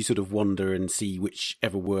mornings, could you sort of wander and see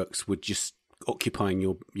whichever works were just occupying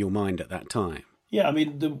your mind at that time? Yeah, I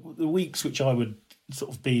mean, the weeks which I would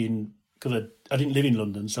sort of be in, because I didn't live in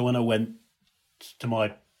London, so when I went to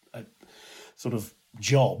my sort of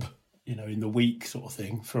job, in the week sort of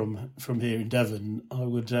thing from here in Devon,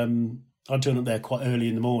 I'd turn up there quite early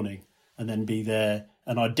in the morning and then be there,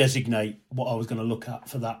 and I'd designate what I was going to look at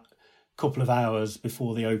for that couple of hours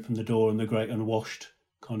before they opened the door and the Great Unwashed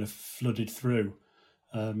kind of flooded through.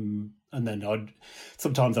 And then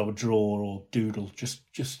sometimes I would draw or doodle, just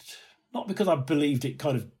not because I believed it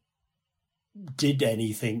kind of did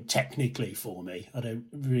anything technically for me. I don't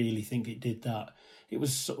really think it did that. It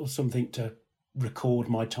was sort of something to record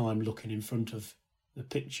my time looking in front of the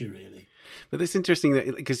picture, really. But it's interesting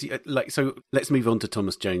that, because so let's move on to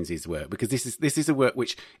Thomas Jones's work, because this is a work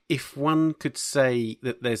which, if one could say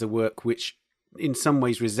that there's a work which in some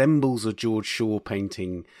ways resembles a George Shaw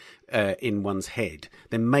painting in one's head,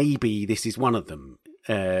 then maybe this is one of them.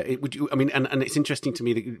 And it's interesting to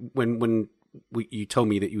me that when you told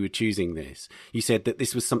me that you were choosing this, you said that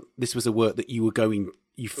this was a work that you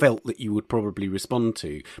felt that you would probably respond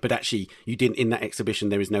to, but actually you didn't. In that exhibition,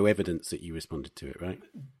 there is no evidence that you responded to it, right?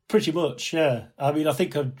 Pretty much, yeah. I mean, I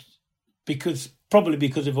think because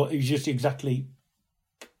of what, it was just exactly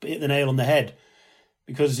hit the nail on the head,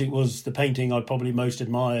 because it was the painting I probably most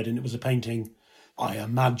admired, and it was a painting I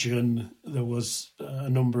imagine there was a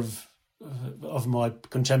number of my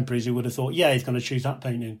contemporaries who would have thought, yeah, he's going to choose that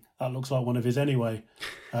painting. That looks like one of his anyway.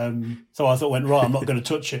 So I thought, right, I'm not going to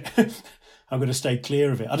touch it. I'm going to stay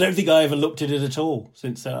clear of it. I don't think I ever looked at it at all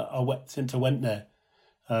since I went there.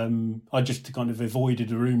 I just kind of avoided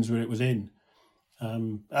the rooms where it was in.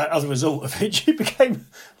 As a result of it, it became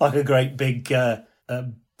like a great big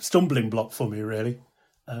stumbling block for me, really.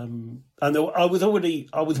 And I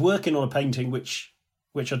was working on a painting which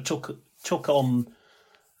I took on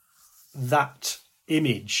that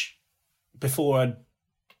image before I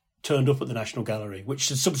turned up at the National Gallery, which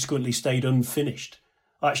has subsequently stayed unfinished.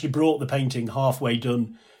 I actually brought the painting halfway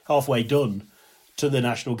done to the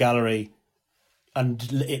National Gallery, and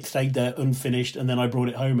it stayed there unfinished, and then I brought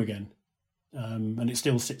it home again. And it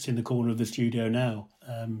still sits in the corner of the studio now,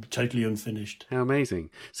 totally unfinished. How amazing!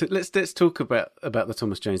 So let's talk about the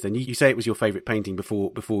Thomas Jones then. You say it was your favourite painting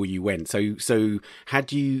before you went. So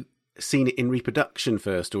had you seen it in reproduction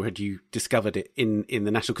first, or had you discovered it in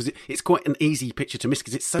the National? Because it's quite an easy picture to miss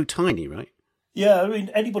because it's so tiny, right? Yeah, I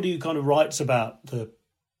mean, anybody who kind of writes about the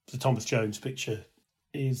Thomas Jones picture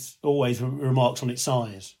is always remarks on its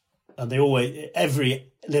size. And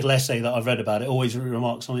every little essay that I've read about it always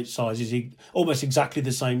remarks on its size is almost exactly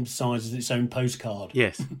the same size as its own postcard.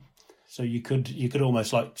 Yes. So you could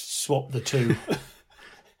almost like swap the two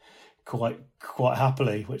quite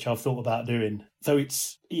happily, which I've thought about doing. So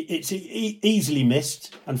it's easily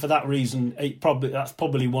missed, and for that reason, that's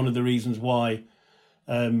probably one of the reasons why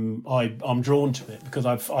I'm drawn to it, because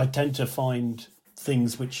I tend to find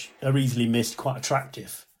things which are easily missed quite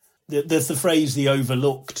attractive. There's the phrase "the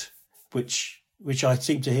overlooked," which I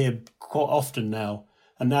seem to hear quite often now,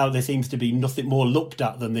 and now there seems to be nothing more looked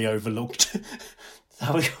at than the overlooked.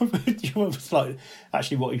 Like,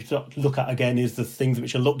 actually, what you look at again is the things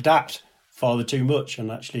which are looked at farther too much,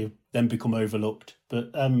 and actually then become overlooked.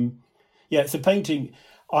 But it's a painting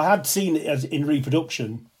I had seen it as in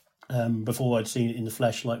reproduction before I'd seen it in the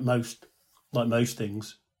flesh, like most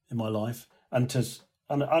things in my life, and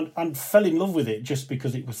fell in love with it just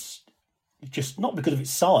because it was just not because of its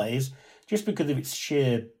size, just because of its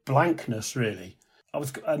sheer blankness. Really,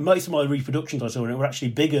 most of my reproductions I saw in it were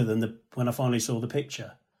actually bigger than when I finally saw the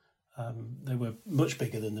picture. They were much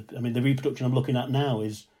bigger than the reproduction I'm looking at now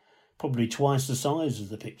is probably twice the size of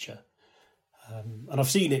the picture. And I've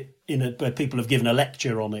seen it where people have given a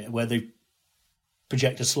lecture on it, where they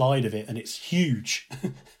project a slide of it, and it's huge,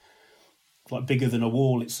 like bigger than a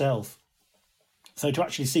wall itself. So to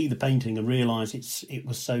actually see the painting and realise it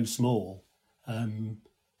was so small,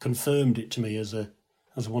 confirmed it to me as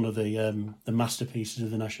one of the masterpieces of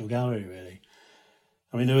the National Gallery. Really,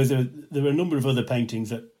 I mean, there were a number of other paintings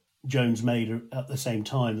that Jones made at the same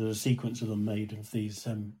time. There's a sequence of them made of these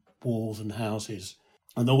walls and houses,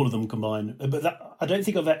 and all of them combined. But I don't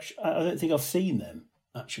think I've seen them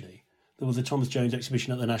actually. There was a Thomas Jones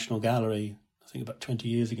exhibition at the National Gallery, I think about 20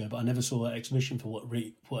 years ago, but I never saw that exhibition for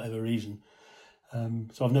whatever reason.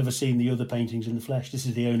 So I've never seen the other paintings in the flesh. This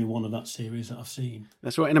is the only one of that series that I've seen.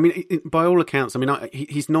 That's right. And I mean, by all accounts, I mean,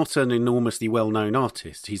 he's not an enormously well-known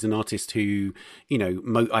artist. He's an artist who, you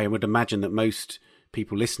know, I would imagine that most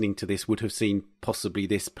people listening to this would have seen possibly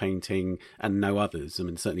this painting and no others. I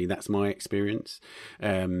mean, certainly that's my experience.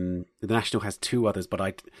 The National has 2 others, but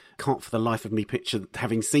I can't for the life of me picture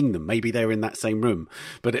having seen them. Maybe they're in that same room.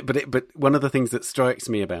 But one of the things that strikes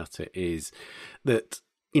me about it is that,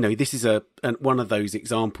 you know, this is one of those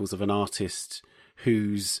examples of an artist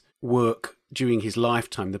whose work during his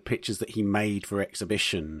lifetime, the pictures that he made for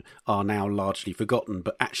exhibition, are now largely forgotten.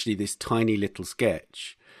 But actually this tiny little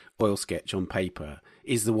sketch, oil sketch on paper,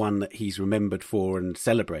 is the one that he's remembered for and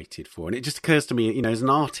celebrated for. And it just occurs to me, you know, as an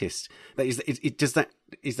artist, that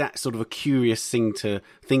is that sort of a curious thing to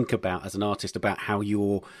think about as an artist, about how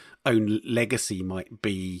your own legacy might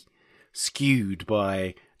be skewed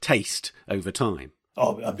by taste over time.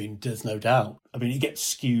 Oh, I mean, there's no doubt. I mean, it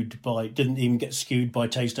didn't even get skewed by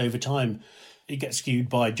taste over time. It gets skewed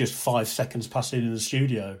by just 5 seconds passing in the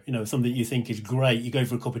studio. You know, something you think is great, you go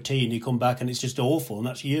for a cup of tea and you come back and it's just awful, and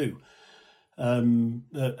that's you. I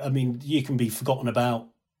mean, you can be forgotten about,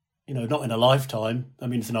 you know, not in a lifetime. I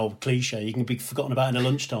mean, it's an old cliche. You can be forgotten about in a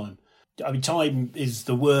lunchtime. I mean, time is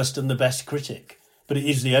the worst and the best critic, but it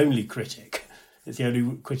is the only critic. It's the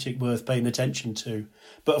only critic worth paying attention to.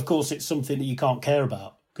 But of course, it's something that you can't care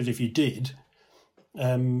about, because if you did,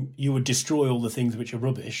 you would destroy all the things which are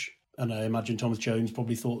rubbish. And I imagine Thomas Jones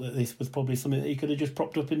probably thought that this was probably something that he could have just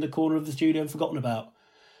propped up in the corner of the studio and forgotten about.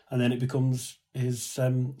 And then it becomes his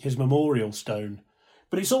memorial stone.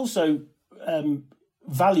 But it's also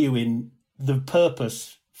valuing the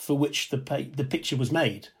purpose for which the picture was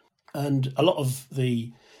made. And a lot of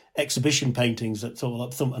the exhibition paintings that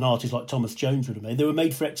sort of an artist like Thomas Jones would have made, they were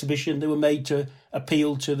made for exhibition. They were made to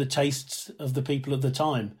appeal to the tastes of the people of the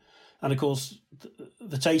time. And of course,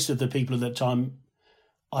 the tastes of the people of the time,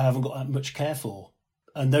 I haven't got that much care for.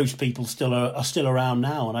 And those people are still around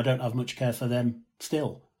now, and I don't have much care for them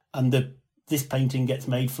still. And this painting gets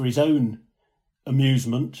made for his own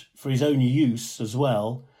amusement, for his own use as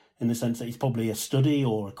well, in the sense that it's probably a study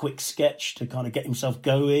or a quick sketch to kind of get himself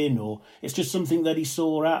going, or it's just something that he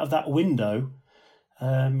saw out of that window.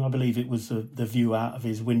 I believe it was the view out of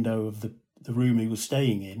his window of the room he was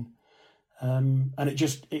staying in. And it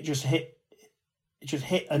just hit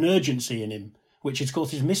an urgency in him, which of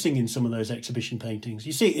course is missing in some of those exhibition paintings.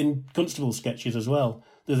 You see it in Constable sketches as well.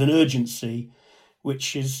 There's an urgency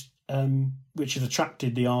which has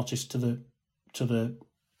attracted the artist to the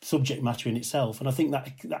subject matter in itself, and I think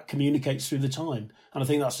that communicates through the time. And I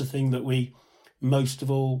think that's the thing that we most of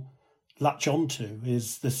all latch onto,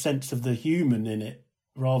 is the sense of the human in it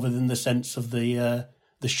rather than the sense of the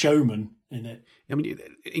showman in it. I mean,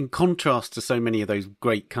 in contrast to so many of those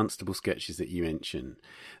great Constable sketches that you mentioned,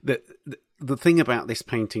 the thing about this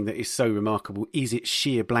painting that is so remarkable is its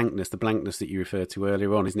sheer blankness, the blankness that you referred to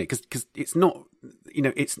earlier on, isn't it? Because it's not, you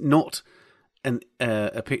know, it's not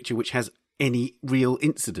a picture which has any real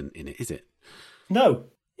incident in it, is it? No.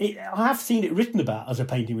 I have seen it written about as a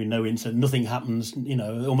painting with no incident, nothing happens, you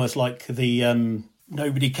know, almost like the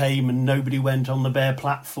nobody came and nobody went on the bare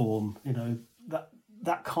platform, you know,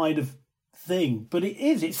 that kind of thing. But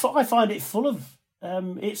I find it full of,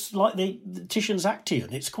 it's like the Titian's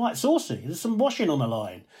Action. It's quite saucy. There's some washing on the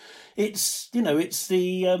line. It's, you know, it's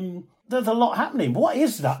there's a lot happening. What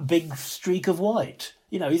is that big streak of white?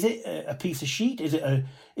 You know, is it a piece of sheet? Is it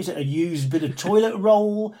a used bit of toilet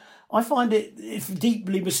roll? I find it's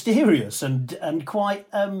deeply mysterious and quite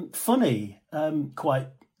funny, quite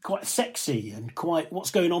sexy, and quite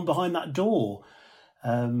what's going on behind that door.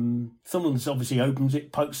 Someone's obviously opens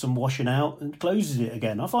it, pokes some washing out, and closes it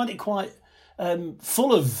again. I find it quite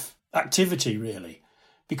full of activity, really,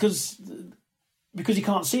 because you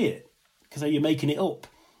can't see it, because you're making it up.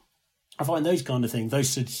 I find those kind of things, those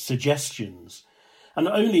suggestions. And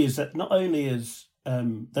not only is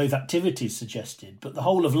those activities suggested, but the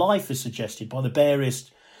whole of life is suggested by the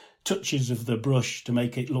barest touches of the brush to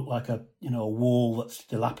make it look like a wall that's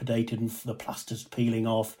dilapidated and the plaster's peeling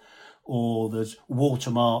off, or there's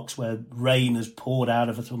watermarks where rain has poured out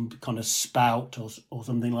of some kind of spout or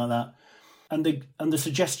something like that, and the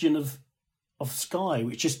suggestion of sky,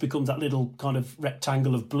 which just becomes that little kind of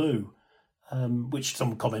rectangle of blue. Which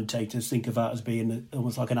some commentators think about as being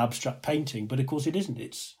almost like an abstract painting, but of course it isn't.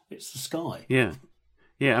 It's the sky. Yeah.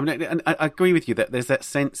 I mean, and I agree with you that there's that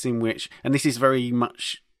sense in which, and this is very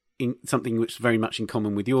much something which is very much in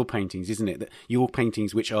common with your paintings, isn't it? That your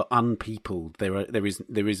paintings, which are unpeopled, there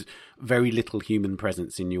is very little human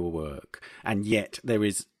presence in your work, and yet there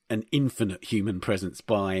is an infinite human presence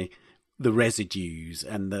by the residues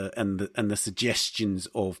and the suggestions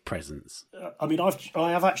of presence. I mean,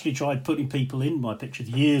 I have actually tried putting people in my pictures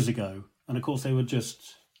years ago, and of course they were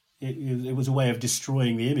just it was a way of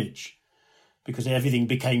destroying the image, because everything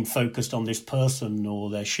became focused on this person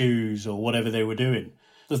or their shoes or whatever they were doing.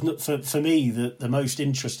 There's not, for me, the most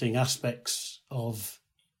interesting aspects of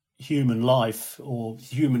human life or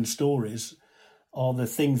human stories are the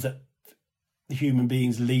things that the human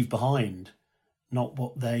beings leave behind, not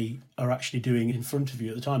what they are actually doing in front of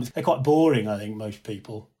you at the time. They're quite boring, I think, most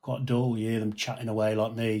people. Quite dull. You hear them chatting away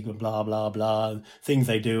like me, going blah, blah, blah. Things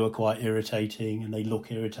they do are quite irritating and they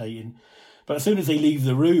look irritating. But as soon as they leave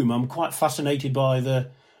the room, I'm quite fascinated by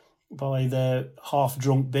their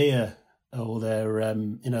half-drunk beer or their,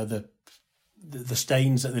 the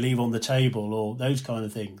stains that they leave on the table or those kind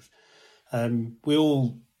of things. We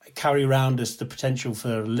all carry around us the potential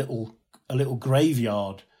for a little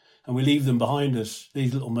graveyard, and we leave them behind us,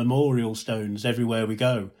 these little memorial stones everywhere we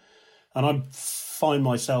go. And I find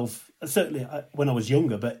myself, certainly when I was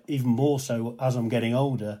younger, but even more so as I'm getting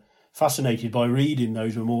older, fascinated by reading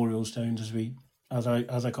those memorial stones as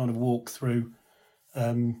I kind of walk through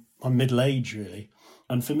my middle age, really.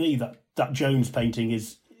 And for me, that Jones painting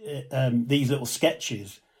is these little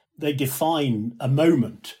sketches. They define a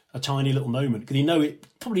moment, a tiny little moment, because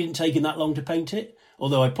it probably didn't take him that long to paint it,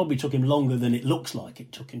 although it probably took him longer than it looks like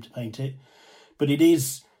it took him to paint it. But it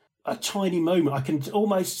is a tiny moment. I can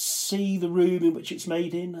almost see the room in which it's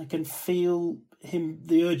made in. I can feel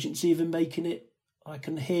the urgency of him making it. I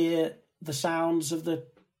can hear the sounds of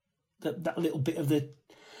that little bit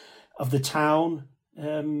of the town,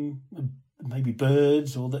 maybe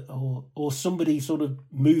birds or somebody sort of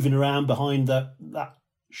moving around behind that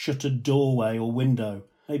shuttered doorway or window.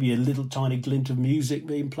 Maybe a little tiny glint of music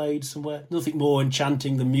being played somewhere. Nothing more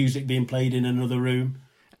enchanting than music being played in another room.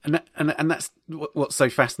 And that's what's so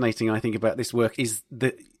fascinating, I think, about this work is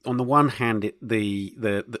that on the one hand,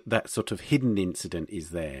 that sort of hidden incident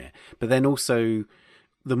is there, but then also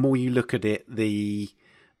the more you look at it,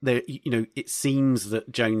 it seems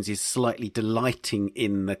that Jones is slightly delighting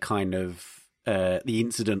in the kind of the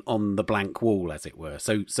incident on the blank wall, as it were.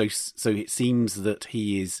 So it seems that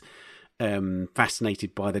he is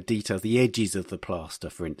fascinated by the details, the edges of the plaster,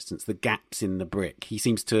 for instance, the gaps in the brick. He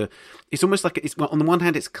seems to. It's almost like on the one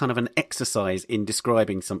hand, it's kind of an exercise in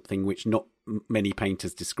describing something which not many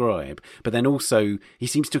painters describe, but then also he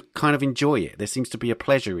seems to kind of enjoy it. There seems to be a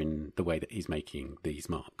pleasure in the way that he's making these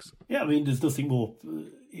marks. Yeah, I mean, there's nothing more.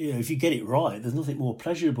 If you get it right, there's nothing more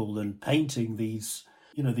pleasurable than painting these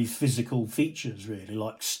physical features, really,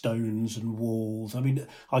 like stones and walls. I mean,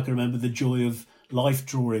 I can remember the joy of life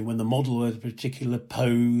drawing when the model had a particular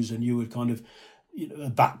pose and you would kind of, a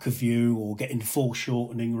back of view or getting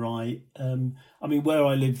foreshortening right. I mean, where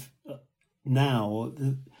I live now,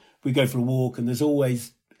 we go for a walk and there's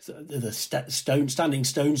always the standing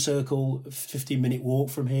stone circle, 15-minute walk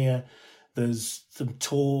from here. There's some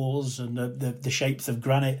tors and the shapes of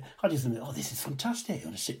granite. I just think, this is fantastic. I'm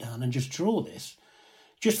going to sit down and just draw this.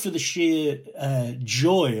 Just for the sheer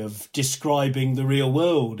joy of describing the real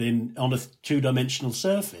world on a two-dimensional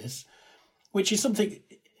surface, which is something,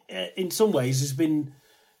 in some ways, has been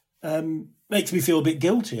makes me feel a bit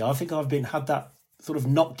guilty. I think I've had that sort of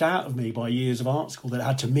knocked out of me by years of art school, that it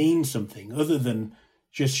had to mean something other than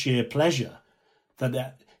just sheer pleasure.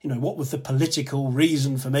 That what was the political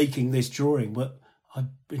reason for making this drawing? But I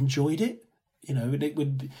enjoyed it.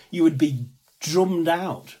 You would be drummed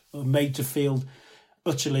out or made to feel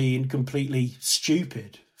utterly and completely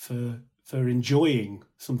stupid for enjoying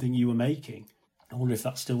something you were making. I wonder if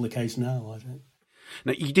that's still the case now. I don't.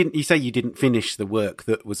 Now, you say you didn't finish the work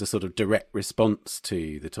that was a sort of direct response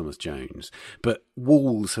to the Thomas Jones, but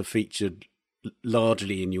walls have featured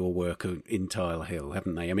largely in your work in Tile Hill,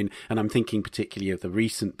 haven't they? I mean, and I'm thinking particularly of the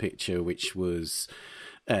recent picture, which was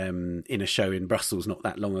in a show in Brussels not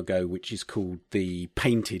that long ago, which is called The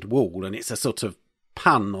Painted Wall, and it's a sort of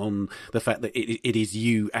pun on the fact that it is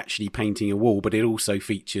you actually painting a wall, but it also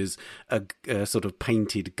features a sort of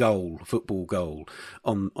painted football goal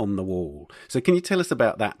on the wall. So can you tell us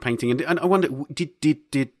about that painting? And I wonder,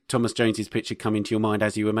 did Thomas Jones's picture come into your mind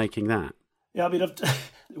as you were making that? Yeah, I mean,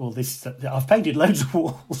 I've painted loads of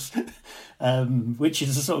walls, which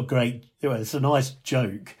is a sort of great. It's a nice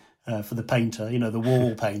joke for the painter, the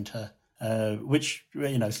wall painter. Which,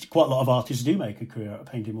 quite a lot of artists do make a career out of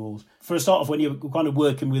painting walls. For a start off, when you're kind of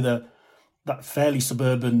working with that fairly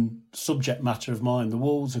suburban subject matter of mine, the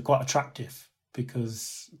walls are quite attractive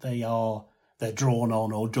because they're drawn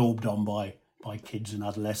on or daubed on by kids and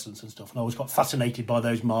adolescents and stuff. And I was quite fascinated by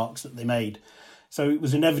those marks that they made. So it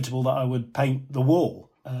was inevitable that I would paint the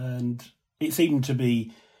wall. And it seemed to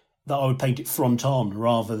be that I would paint it front on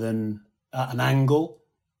rather than at an angle,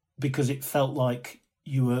 because it felt like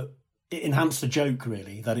it enhanced the joke,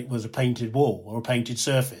 really, that it was a painted wall or a painted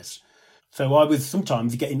surface. So I was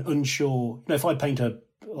sometimes getting unsure. If I paint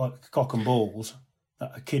like cock and balls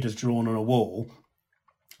that a kid has drawn on a wall,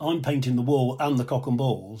 I'm painting the wall and the cock and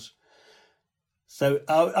balls. So,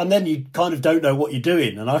 and then you kind of don't know what you're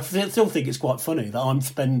doing. And I still think it's quite funny that I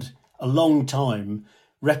spend a long time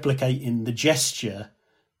replicating the gesture,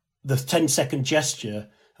 the 10-second gesture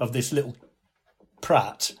of this little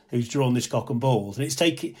prat who's drawn this cock and balls. And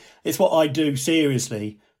it's what I do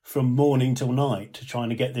seriously from morning till night to trying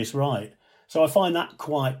to get this right. So I find that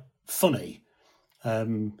quite funny.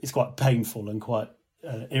 It's quite painful and quite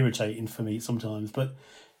irritating for me sometimes. But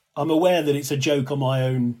I'm aware that it's a joke on my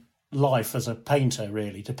own life as a painter,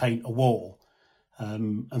 really, to paint a wall.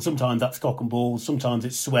 And sometimes that's cock and balls, sometimes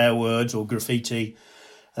it's swear words or graffiti.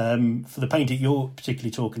 For the painting you're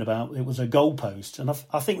particularly talking about, it was a goalpost. And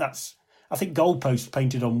I think goalposts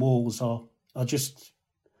painted on walls are just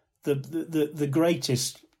the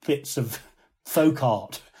greatest bits of folk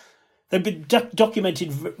art. They've been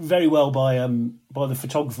documented very well by the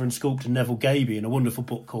photographer and sculptor Neville Gaby in a wonderful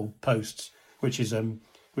book called Posts, which is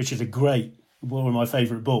a great, one of my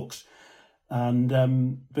favourite books. And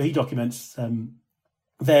but he documents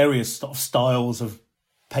various sort of styles of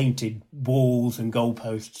painted walls and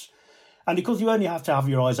goalposts. And because you only have to have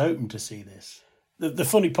your eyes open to see this. The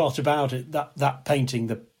funny part about it, that painting,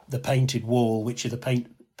 the painted wall, which is the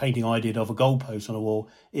painting I did of a goalpost on a wall,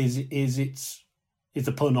 is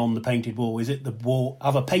the pun on the painted wall. Is it the wall?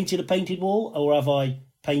 Have I painted a painted wall, or have I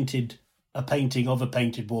painted a painting of a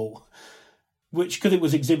painted wall? Which, because it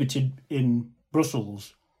was exhibited in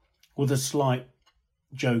Brussels, with a slight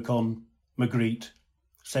joke on Magritte,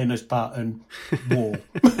 Senos pattern wall.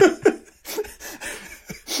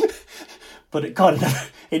 But it kind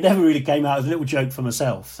of it never really came out as a little joke for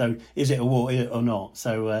myself. So is it a wall, is it or not?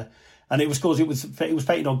 So and it was because it was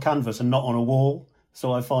painted on canvas and not on a wall.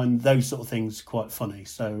 So I find those sort of things quite funny.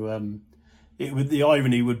 So the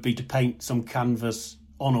irony would be to paint some canvas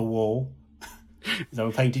on a wall, so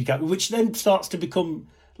a painted canvas, which then starts to become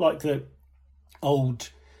like the old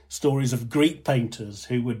stories of Greek painters,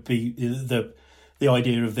 who would be the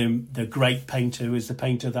idea of the great painter is the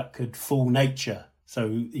painter that could fool nature. So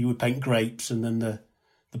you would paint grapes, and then the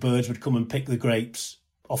birds would come and pick the grapes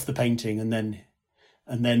off the painting, and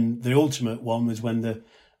then the ultimate one was when the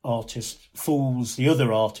artist fools the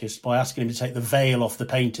other artist by asking him to take the veil off the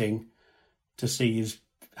painting to see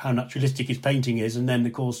how naturalistic his painting is, and then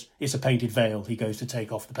of course it's a painted veil he goes to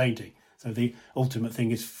take off the painting. So the ultimate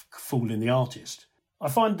thing is fooling the artist. I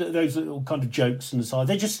find that those little kind of jokes on the side,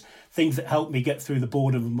 they're just things that help me get through the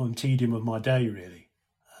boredom and tedium of my day, really.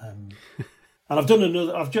 And I've done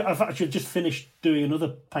another. I've actually just finished doing another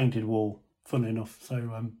painted wall, funnily enough.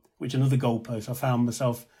 So, which another goalpost I found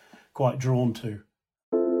myself quite drawn to.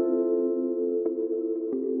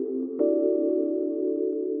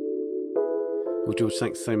 Well, George,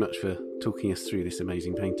 thanks so much for talking us through this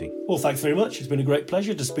amazing painting. Well, thanks very much. It's been a great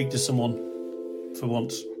pleasure to speak to someone for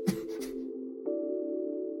once.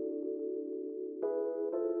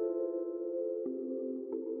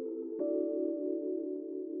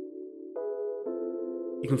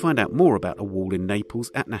 You can find out more about A Wall in Naples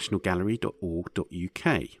at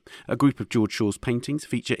nationalgallery.org.uk. A group of George Shaw's paintings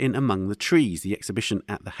feature in Among the Trees, the exhibition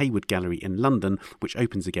at the Hayward Gallery in London, which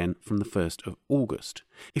opens again from the 1st of August.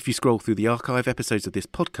 If you scroll through the archive episodes of this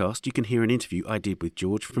podcast, you can hear an interview I did with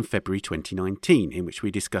George from February 2019, in which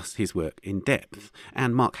we discussed his work in depth.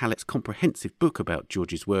 And Mark Hallett's comprehensive book about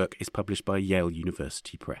George's work is published by Yale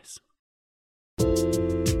University Press.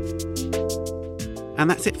 And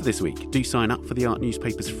that's it for this week. Do sign up for the Art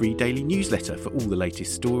Newspaper's free daily newsletter for all the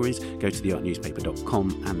latest stories. Go to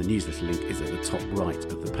theartnewspaper.com and the newsletter link is at the top right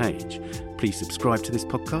of the page. Please subscribe to this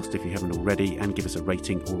podcast if you haven't already, and give us a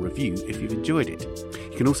rating or review if you've enjoyed it.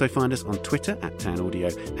 You can also find us on Twitter at Town Audio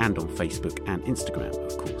and on Facebook and Instagram,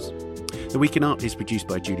 of course. The Week in Art is produced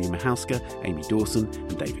by Julia Michalska, Amy Dawson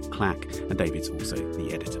and David Clack, and David's also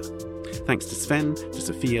the editor. Thanks to Sven, to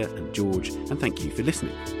Sophia and George, and thank you for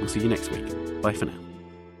listening. We'll see you next week. Bye for now.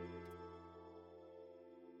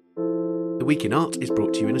 The Week in Art is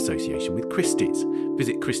brought to you in association with Christie's.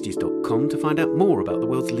 Visit christies.com to find out more about the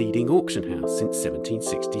world's leading auction house since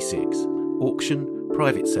 1766. Auction,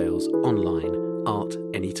 private sales, online, art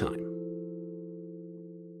anytime.